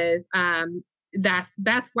 because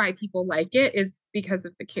that's why people like it, is because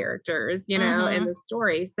of the characters, you know, and Mm-hmm. the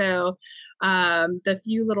story. So the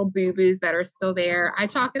few little boo-boos that are still there, I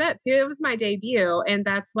chalk it up to, it was my debut. And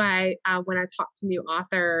that's why when I talk to new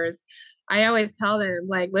authors, I always tell them,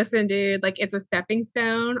 like, listen, dude, like it's a stepping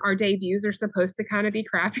stone. Our debuts are supposed to kind of be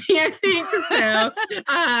crappy, I think. So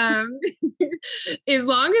um as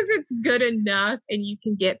long as it's good enough and you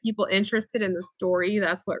can get people interested in the story,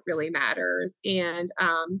 that's what really matters. And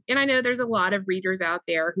I know there's a lot of readers out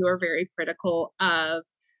there who are very critical of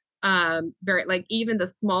very like even the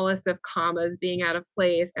smallest of commas being out of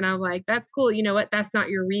place. And I'm like, that's cool. You know what? That's not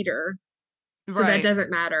your reader. So that Right. doesn't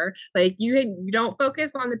matter. Like you don't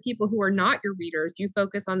focus on the people who are not your readers. You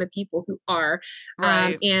focus on the people who are.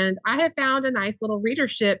 Right. And I have found a nice little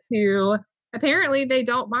readership who apparently they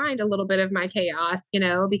don't mind a little bit of my chaos,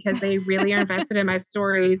 because they really are invested in my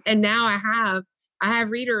stories. And now I have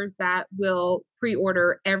readers that will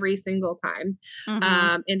pre-order every single time.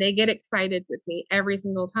 Mhm. And they get excited with me every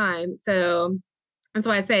single time. So that's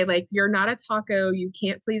why I say, like, you're not a taco. You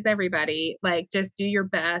can't please everybody. Like, just do your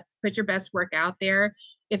best, put your best work out there.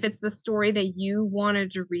 If it's the story that you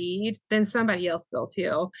wanted to read, then somebody else will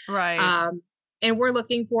too. Right. Um, and we're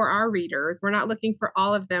looking for our readers. We're not looking for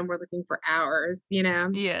all of them. We're looking for ours.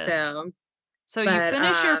 Yes. So, So you but,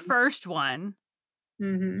 finish your first one,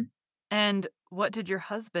 mhm. and what did your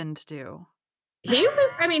husband do?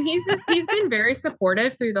 I mean, he's been very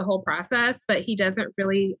supportive through the whole process, but he doesn't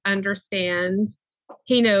really understand.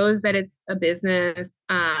 He knows that it's a business,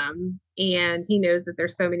 and he knows that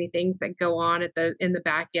there's so many things that go on in the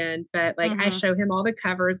back end. But like, I Mhm. show him all the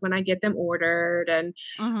covers when I get them ordered, and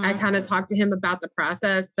I Mhm. kind of talk to him about the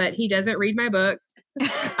process. But he doesn't read my books.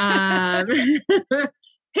 Um,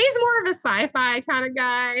 he's more of a sci-fi kind of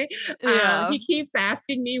guy. Yeah. He keeps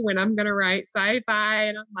asking me when I'm gonna write sci-fi,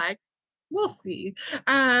 and I'm like, we'll see.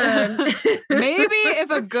 Maybe if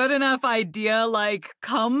a good enough idea, like,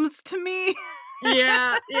 comes to me.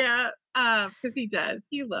 Yeah, yeah. Because he does.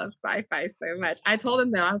 He loves sci-fi so much. I told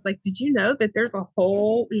him though, I was like, "Did you know that there's a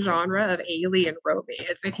whole genre of alien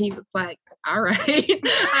romance?" And he was like, "All right."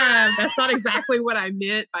 That's not exactly what I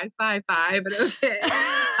meant by sci-fi, but okay.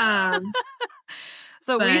 Um,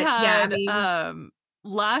 So we but yeah, I had, mean,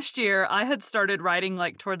 last year, I had started writing,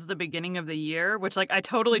 like, towards the beginning of the year, which, like, I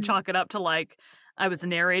totally mhm, chalk it up to, like, I was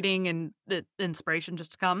narrating and the inspiration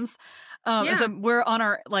just comes. And so yeah, we're on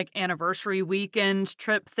our, like, anniversary weekend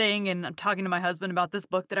trip thing, and I'm talking to my husband about this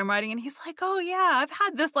book that I'm writing, and he's like, "Oh, yeah, I've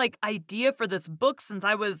had this, like, idea for this book since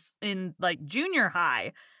I was in, like, junior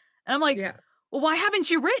high." And I'm like, yeah. "Well, why haven't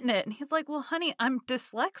you written it?" And he's like, "Well, honey, I'm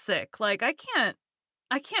dyslexic. Like, I can't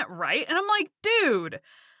write." And I'm like, "Dude,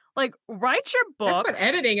 like, write your That's what book.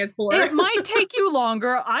 editing is for. It might take you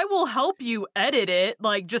longer. I will help you edit it,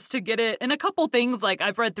 like, just to get it." And a couple things, like,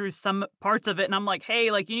 I've read through some parts of it, and I'm like,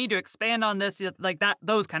 "Hey, like, you need to expand on this," like that,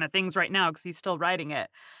 those kind of things right now, because he's still writing it.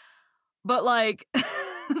 But, like,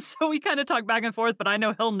 so we kinda talk back and forth, but I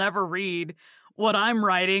know he'll never read what I'm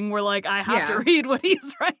writing. We're like, I have to Yeah, read what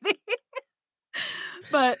he's writing.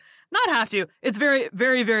 But not have to. It's very,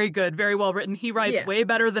 very, very good, very well written. He writes yeah. way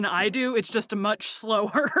better than I do. It's just much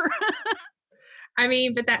slower. I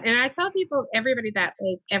mean, and I tell people, everybody that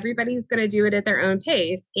like everybody's going to do it at their own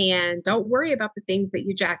pace and don't worry about the things that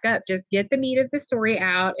you jack up. Just get the meat of the story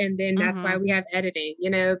out. And then that's why Mhm. we have editing,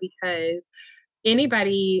 because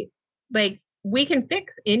anybody, like, we can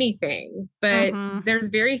fix anything, but Mhm. there's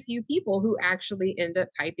very few people who actually end up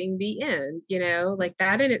typing the end, like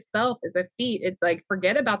that in itself is a feat. It's like,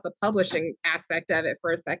 forget about the publishing aspect of it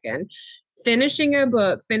for a second. Finishing a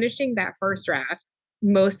book, finishing that first draft,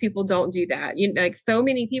 most people don't do that. Like, so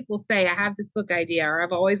many people say, I have this book idea, or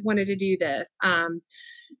I've always wanted to do this.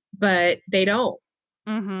 But they don't.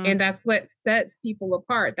 Mhm. And that's what sets people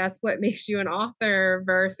apart. That's what makes you an author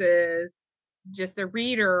versus just a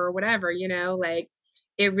reader or whatever. Like,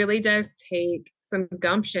 it really does take some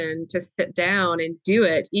gumption to sit down and do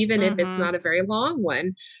it, even if it's Mhm. not a very long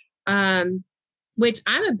one. Um, which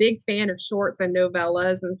I'm a big fan of shorts and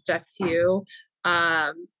novellas and stuff too.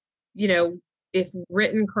 Um, you know, if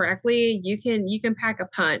written correctly, you can pack a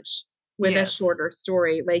punch with a Yes. shorter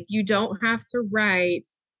story. Like, you don't have to write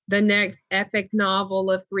the next epic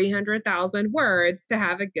novel of 300,000 words to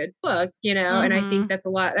have a good book. And I think Mhm. that's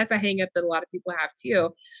a hang up that a lot of people have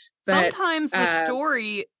too. But Sometimes the um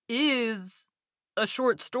story is a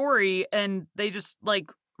short story and they just,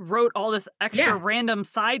 like, wrote all this extra yeah, random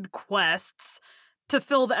side quests to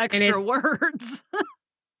fill the and extra it's words.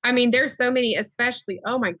 I mean, there's so many, especially,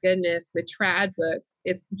 oh my goodness, with trad books,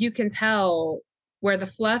 you can tell where the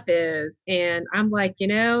fluff is. And I'm like,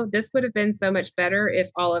 this would have been so much better if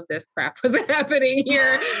all of this crap was happening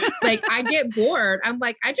here. Like, I get bored. I'm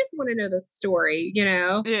like, I just want to know the story.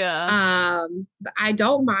 Yeah. I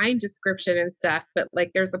don't mind description and stuff, but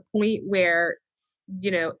like, there's a point where,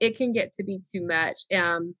 it can get to be too much.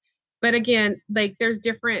 But again, like, there's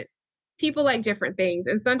different people like different things,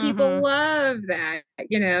 and some people love that,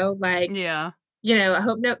 like, Yeah. I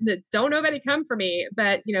hope don't nobody come for me.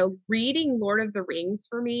 But, reading Lord of the Rings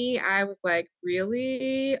for me, I was like,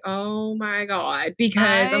 really? Oh my God.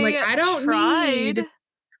 Because I'm like, I I don't tried. need.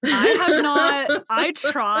 I have not. I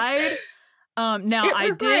tried. Now It I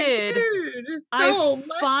was like, did. dude, there's I so much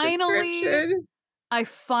finally description. I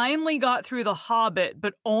finally got through The Hobbit,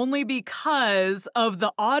 but only because of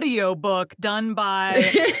the audiobook done by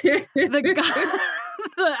the guy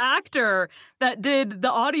the actor that did the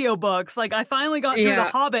audiobooks. Like, I finally got through The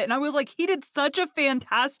Yeah. Hobbit, and I was like, he did such a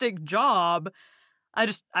fantastic job. I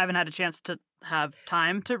haven't had a chance to have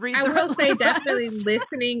time to read I the will say the definitely rest.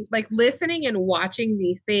 listening and watching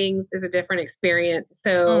these things is a different experience.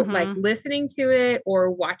 So like Mhm. listening to it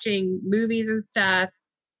or watching movies and stuff,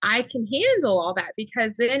 I can handle all that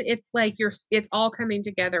because then it's like it's all coming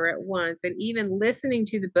together at once. And even listening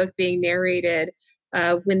to the book being narrated,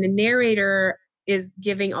 when the narrator is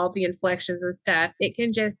giving all the inflections and stuff, it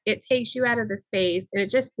takes you out of the space and it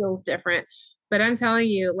just feels different. But I'm telling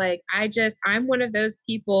you, like, I'm one of those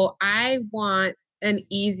people. I want an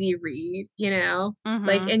easy read,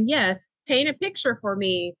 like, Mhm. and yes, paint a picture for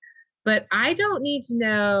me, but I don't need to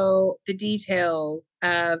know the details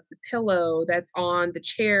of the pillow that's on the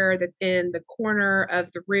chair that's in the corner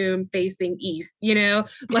of the room facing east,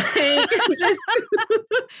 like just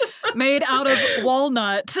Made out of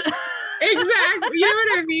walnut. exactly, you know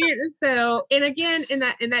what I mean? So, and again, and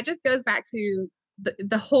that just goes back to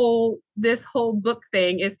this whole book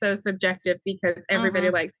thing is so subjective because everybody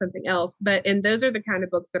Mhm. likes something else. And those are the kind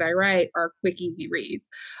of books that I write are quick, easy reads.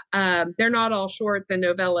 They're not all shorts and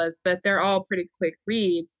novellas, but they're all pretty quick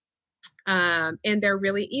reads. And they're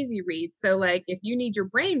really easy reads. So, like, if you need your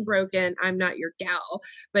brain broken, I'm not your gal.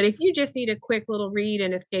 But if you just need a quick little read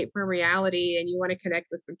and escape from reality and you want to connect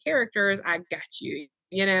with some characters, I got you.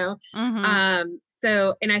 Mhm.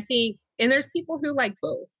 So, and I think, and there's people who like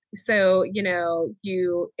both. So,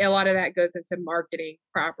 a lot of that goes into marketing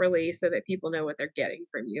properly so that people know what they're getting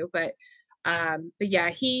from you. But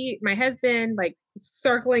yeah, my husband, like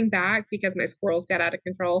circling back because my squirrels got out of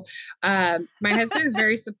control. My husband's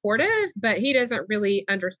very supportive, but he doesn't really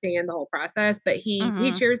understand the whole process, but he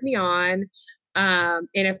Mhm. cheers me on.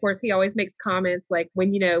 And of course he always makes comments like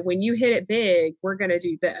when you hit it big, we're going to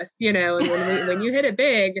do this, and when you hit it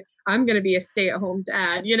big, I'm going to be a stay-at-home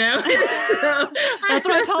dad. So, That's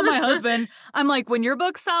what I tell my husband. I'm like, "When your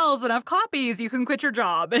book sells enough copies, you can quit your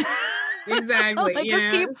job." So exactly, I just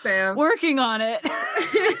keep so working on it.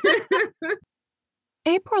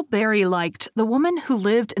 April Berry liked The Woman Who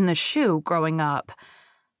Lived in the Shoe growing up.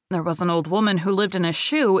 There Was an Old Woman Who Lived in a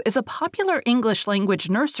Shoe is a popular English language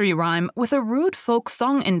nursery rhyme with a rude folk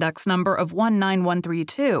song index number of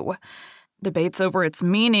 19132. Debates over its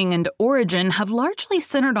meaning and origin have largely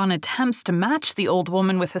centered on attempts to match the old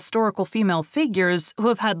woman with historical female figures who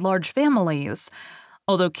have had large families,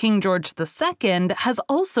 although King George II has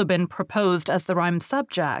also been proposed as the rhyme's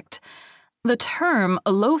subject. The term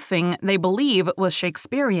loafing, they believe, was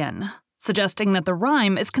Shakespearean, suggesting that the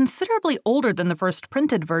rhyme is considerably older than the first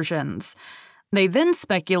printed versions. They then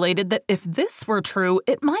speculated that if this were true,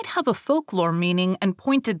 it might have a folklore meaning and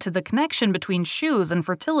pointed to the connection between shoes and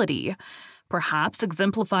fertility, perhaps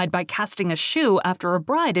exemplified by casting a shoe after a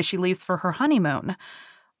bride as she leaves for her honeymoon,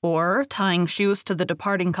 or tying shoes to the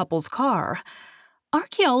departing couple's car.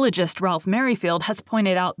 Archaeologist Ralph Merrifield has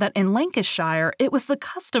pointed out that in Lancashire, it was the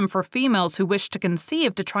custom for females who wished to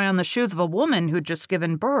conceive to try on the shoes of a woman who'd just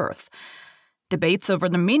given birth. Debates over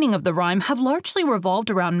the meaning of the rhyme have largely revolved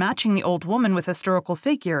around matching the old woman with historical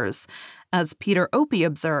figures, as Peter Opie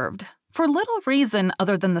observed, for little reason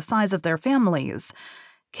other than the size of their families.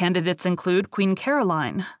 Candidates include Queen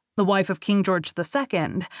Caroline, the wife of King George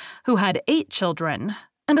II, who had 8 children,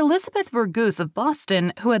 and Elizabeth Vergoose of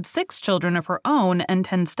Boston, who had 6 children of her own and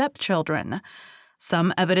 10 stepchildren.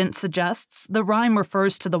 Some evidence suggests the rhyme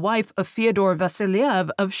refers to the wife of Fyodor Vasilyev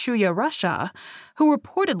of Shuya, Russia, who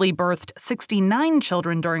reportedly birthed 69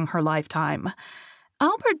 children during her lifetime.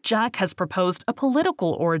 Albert Jack has proposed a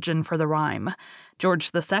political origin for the rhyme.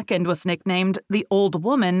 George II was nicknamed the Old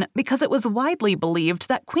Woman because it was widely believed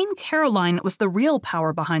that Queen Caroline was the real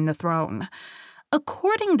power behind the throne.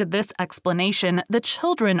 According to this explanation, the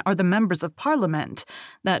children are the members of Parliament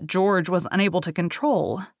that George was unable to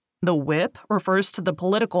control. The whip refers to the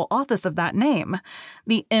political office of that name,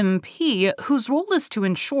 the MP, whose role is to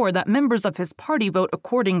ensure that members of his party vote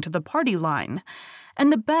according to the party line.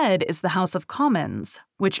 And the bed is the House of Commons,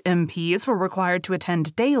 which MPs were required to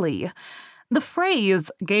attend daily. The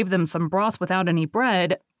phrase, "gave them some broth without any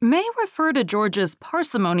bread," may refer to George's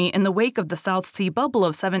parsimony in the wake of the South Sea Bubble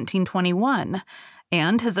of 1721,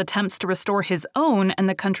 and his attempts to restore his own and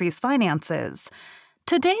the country's finances.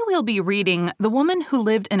 Today we'll be reading The Woman Who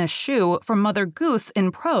Lived in a Shoe from Mother Goose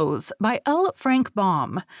in prose by L. Frank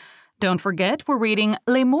Baum. Don't forget, we're reading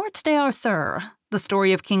Les Morts d'Arthur, the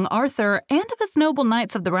story of King Arthur and of his noble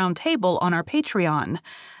knights of the Round Table on our Patreon.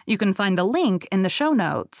 You can find the link in the show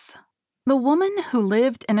notes. The Woman Who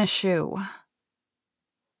Lived in a Shoe.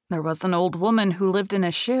 There was an old woman who lived in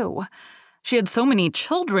a shoe. She had so many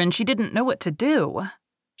children she didn't know what to do.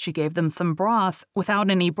 She gave them some broth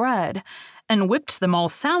without any bread, and whipped them all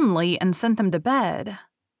soundly and sent them to bed.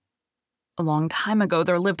 A long time ago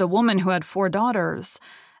there lived a woman who had 4 daughters,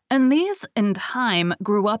 and these, in time,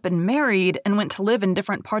 grew up and married and went to live in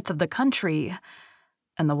different parts of the country.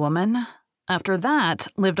 And the woman, after that,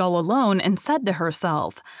 lived all alone and said to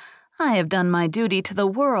herself, "I have done my duty to the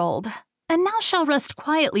world, and now shall rest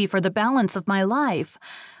quietly for the balance of my life.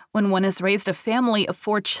 When one has raised a family of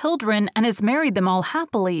 4 children and has married them all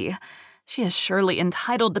happily, she is surely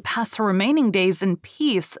entitled to pass her remaining days in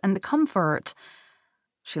peace and comfort."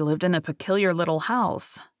 She lived in a peculiar little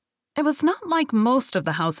house. It was not like most of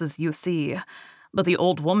the houses you see, but the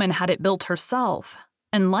old woman had it built herself,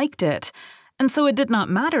 and liked it, and so it did not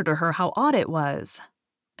matter to her how odd it was.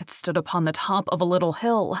 It stood upon the top of a little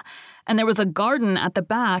hill, and there was a garden at the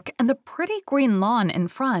back and a pretty green lawn in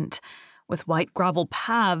front, with white gravel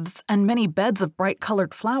paths and many beds of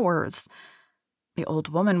bright-colored flowers. The old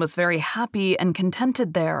woman was very happy and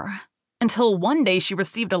contented there, until one day she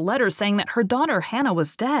received a letter saying that her daughter Hannah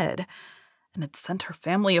was dead, and had sent her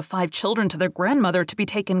family of 5 children to their grandmother to be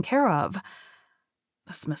taken care of.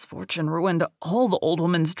 This misfortune ruined all the old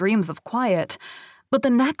woman's dreams of quiet, but the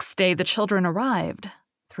next day the children arrived,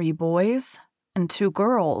 3 boys and 2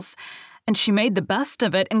 girls, and she made the best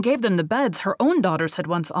of it and gave them the beds her own daughters had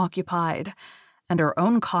once occupied, and her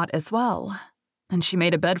own cot as well, and she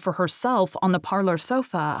made a bed for herself on the parlor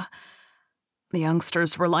sofa. The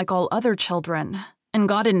youngsters were like all other children, and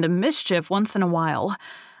got into mischief once in a while,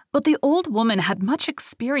 but the old woman had much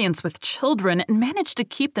experience with children and managed to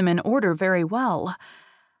keep them in order very well.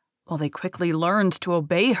 Well, they quickly learned to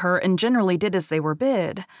obey her and generally did as they were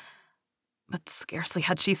bid. But scarcely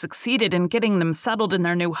had she succeeded in getting them settled in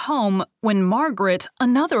their new home when Margaret,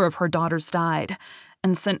 another of her daughters, died,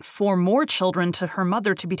 and sent 4 more children to her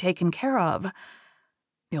mother to be taken care of.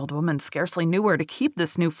 The old woman scarcely knew where to keep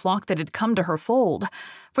this new flock that had come to her fold,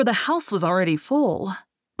 for the house was already full.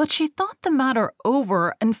 But she thought the matter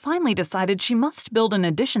over and finally decided she must build an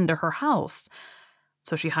addition to her house.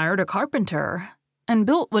 So she hired a carpenter and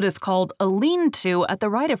built what is called a lean-to at the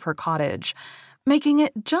right of her cottage, making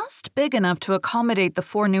it just big enough to accommodate the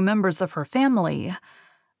 4 new members of her family.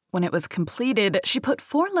 When it was completed, she put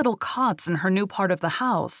 4 little cots in her new part of the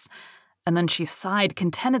house, and then she sighed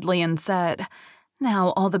contentedly and said, "Now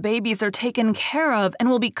all the babies are taken care of and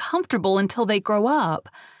will be comfortable until they grow up."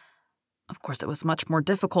 Of course, it was much more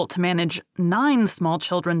difficult to manage 9 small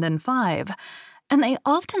children than 5, and they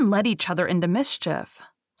often led each other into mischief,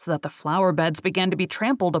 so that the flower beds began to be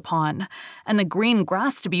trampled upon, and the green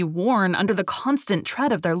grass to be worn under the constant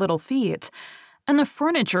tread of their little feet, and the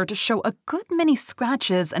furniture to show a good many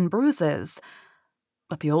scratches and bruises.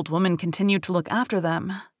 But the old woman continued to look after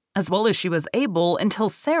them, as well as she was able, until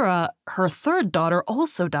Sarah, her 3rd daughter,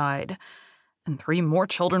 also died, and 3 more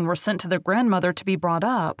children were sent to their grandmother to be brought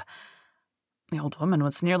up. The old woman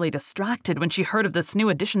was nearly distracted when she heard of this new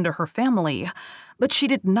addition to her family, but she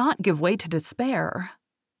did not give way to despair.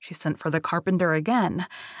 She sent for the carpenter again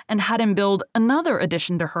and had him build another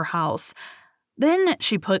addition to her house. Then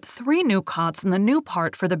she put 3 new cots in the new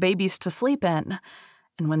part for the babies to sleep in,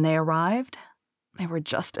 and when they arrived, they were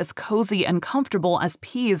just as cozy and comfortable as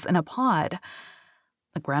peas in a pod.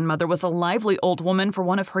 The grandmother was a lively old woman for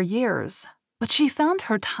one of her years, but she found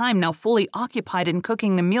her time now fully occupied in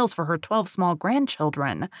cooking the meals for her 12 small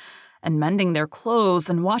grandchildren, and mending their clothes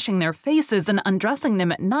and washing their faces and undressing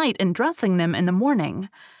them at night and dressing them in the morning.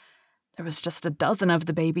 There was just a dozen of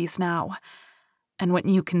the babies now, and when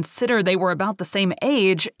you consider they were about the same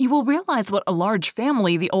age, you will realize what a large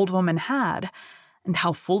family the old woman had, and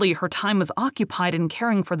how fully her time was occupied in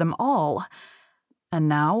caring for them all. And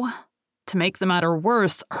now, to make the matter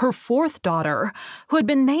worse, her 4th daughter, who had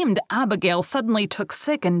been named Abigail, suddenly took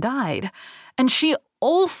sick and died, and she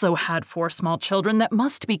also had 4 small children that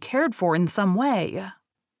must be cared for in some way.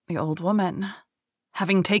 The old woman,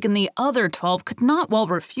 having taken the other 12, could not well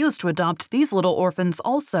refuse to adopt these little orphans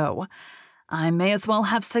also. "I may as well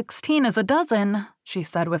have 16 as a dozen," she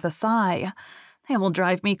said with a sigh. They will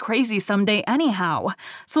drive me crazy someday anyhow,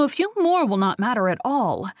 so a few more will not matter at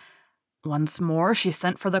all. Once more, she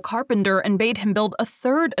sent for the carpenter and bade him build a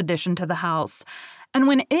third addition to the house, and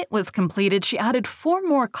when it was completed, she added 4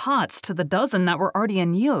 more cots to the dozen that were already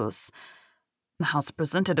in use. The house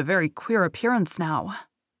presented a very queer appearance now,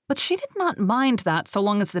 but she did not mind that so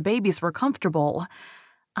long as the babies were comfortable.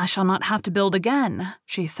 I shall not have to build again,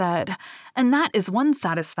 she said, and that is one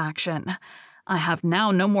satisfaction. I have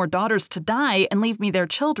now no more daughters to die and leave me their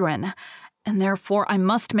children, and therefore I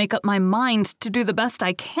must make up my mind to do the best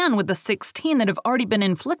I can with the 16 that have already been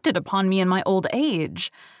inflicted upon me in my old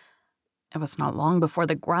age. It was not long before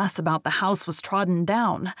the grass about the house was trodden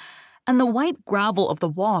down, and the white gravel of the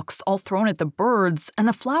walks all thrown at the birds, and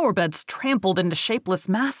the flower beds trampled into shapeless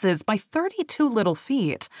masses by 32 little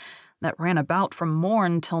feet that ran about from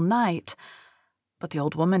morn till night. But the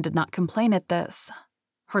old woman did not complain at this.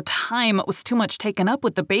 Her time was too much taken up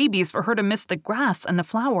with the babies for her to miss the grass and the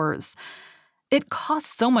flowers. It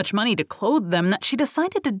cost so much money to clothe them that she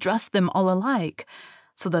decided to dress them all alike,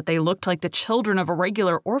 so that they looked like the children of a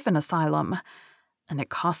regular orphan asylum. And it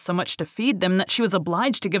cost so much to feed them that she was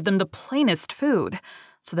obliged to give them the plainest food,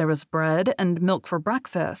 so there was bread and milk for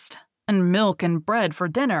breakfast, and milk and bread for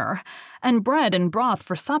dinner, and bread and broth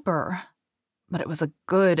for supper. But it was a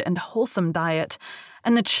good and wholesome diet,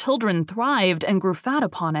 and the children thrived and grew fat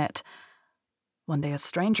upon it. One day a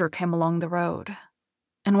stranger came along the road,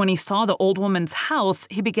 and when he saw the old woman's house,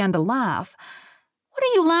 he began to laugh. "What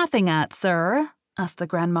are you laughing at, sir?" asked the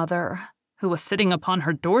grandmother, who was sitting upon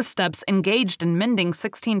her doorsteps engaged in mending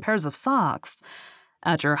 16 pairs of socks.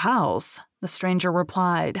 "At your house," the stranger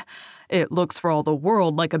replied. "It looks for all the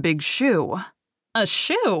world like a big shoe." "A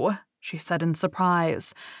shoe?" she said in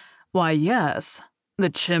surprise. "Why, yes. The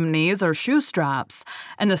chimneys are shoe straps,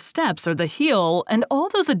 and the steps are the heel, and all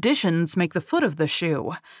those additions make the foot of the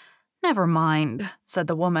shoe." "Never mind," said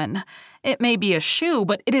the woman. "It may be a shoe,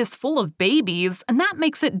 but it is full of babies, and that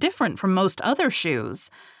makes it different from most other shoes."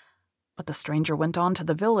 But the stranger went on to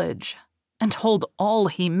the village and told all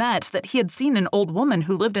he met that he had seen an old woman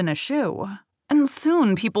who lived in a shoe. And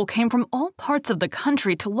soon people came from all parts of the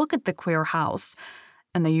country to look at the queer house,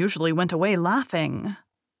 and they usually went away laughing.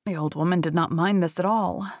 The old woman did not mind this at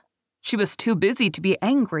all. She was too busy to be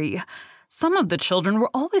angry. Some of the children were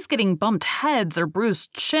always getting bumped heads or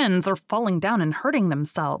bruised shins or falling down and hurting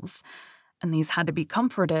themselves, and these had to be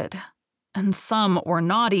comforted. And some were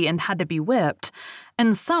naughty and had to be whipped,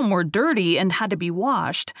 and some were dirty and had to be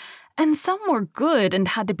washed, and some were good and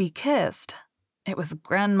had to be kissed. It was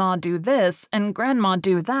Grandma do this and Grandma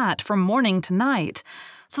do that from morning to night,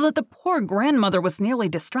 so that the poor grandmother was nearly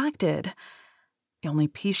distracted. The only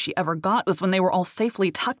peace she ever got was when they were all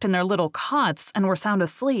safely tucked in their little cots and were sound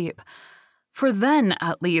asleep. For then,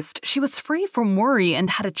 at least, she was free from worry and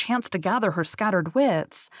had a chance to gather her scattered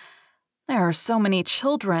wits. "There are so many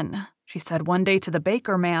children," she said one day to the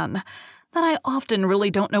baker man, "that I often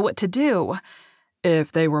really don't know what to do."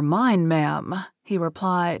 "If they were mine, ma'am," he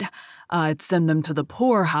replied, "I'd send them to the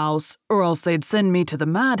poorhouse, or else they'd send me to the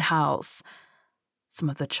madhouse." Some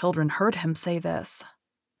of the children heard him say this,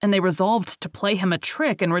 and they resolved to play him a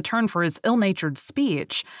trick in return for his ill-natured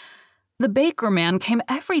speech. The baker man came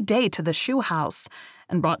every day to the shoe house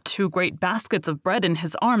and brought 2 great baskets of bread in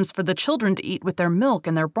his arms for the children to eat with their milk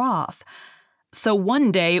and their broth. So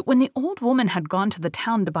one day, when the old woman had gone to the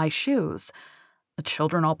town to buy shoes, the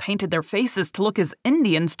children all painted their faces to look as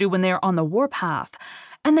Indians do when they are on the warpath,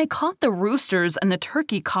 and they caught the roosters and the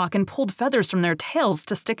turkey cock and pulled feathers from their tails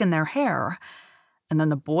to stick in their hair. And then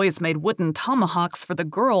the boys made wooden tomahawks for the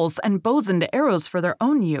girls and bows and arrows for their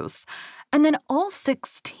own use. And then all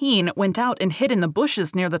 16 went out and hid in the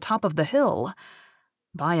bushes near the top of the hill.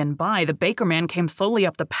 By and by, the baker man came slowly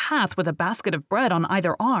up the path with a basket of bread on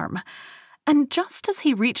either arm. And just as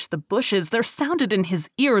he reached the bushes, there sounded in his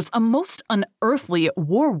ears a most unearthly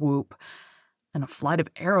war whoop. Then a flight of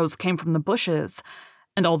arrows came from the bushes,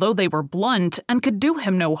 and although they were blunt and could do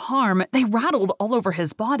him no harm, they rattled all over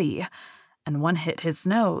his body. And one hit his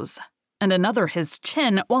nose, and another his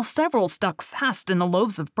chin, while several stuck fast in the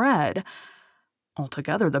loaves of bread.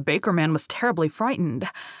 Altogether, the baker man was terribly frightened,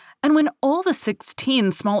 and when all the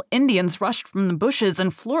 16 small Indians rushed from the bushes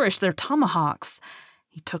and flourished their tomahawks,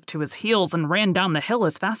 he took to his heels and ran down the hill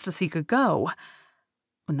as fast as he could go.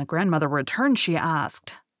 When the grandmother returned, she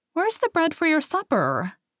asked, "Where's the bread for your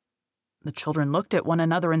supper?" The children looked at one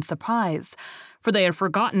another in surprise, for they had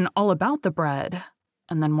forgotten all about the bread.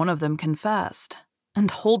 And then one of them confessed, and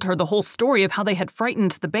told her the whole story of how they had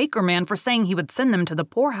frightened the baker man for saying he would send them to the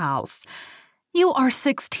poorhouse. "You are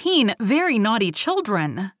 16 very naughty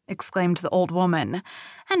children," exclaimed the old woman.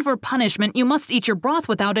 "And for punishment you must eat your broth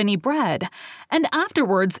without any bread, and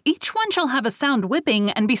afterwards each one shall have a sound whipping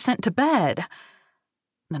and be sent to bed."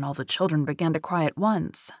 Then all the children began to cry at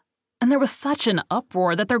once, and there was such an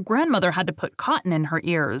uproar that their grandmother had to put cotton in her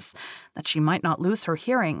ears, that she might not lose her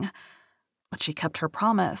hearing. But she kept her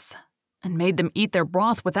promise, and made them eat their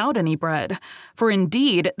broth without any bread, for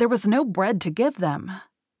indeed there was no bread to give them.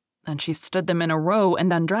 Then she stood them in a row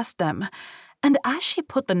and undressed them, and as she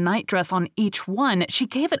put the nightdress on each one, she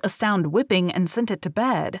gave it a sound whipping and sent it to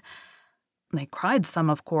bed. They cried some,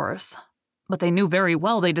 of course, but they knew very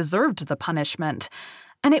well they deserved the punishment,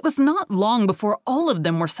 and it was not long before all of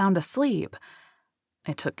them were sound asleep.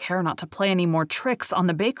 They took care not to play any more tricks on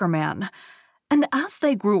the baker man, and as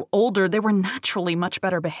they grew older, they were naturally much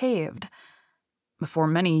better behaved. Before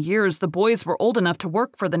many years, the boys were old enough to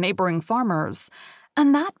work for the neighboring farmers,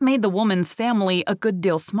 and that made the woman's family a good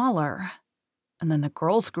deal smaller. And then the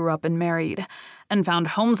girls grew up and married, and found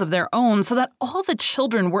homes of their own so that all the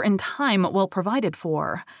children were in time well provided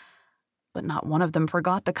for. But not one of them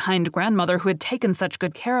forgot the kind grandmother who had taken such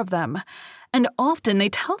good care of them, and often they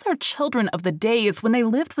tell their children of the days when they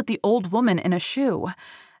lived with the old woman in a shoe,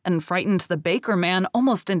 and frightened the baker man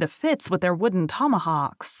almost into fits with their wooden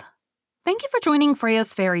tomahawks. Thank you for joining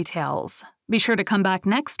Freya's Fairy Tales. Be sure to come back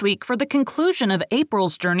next week for the conclusion of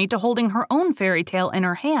April's journey to holding her own fairy tale in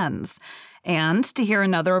her hands, and to hear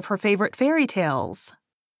another of her favorite fairy tales.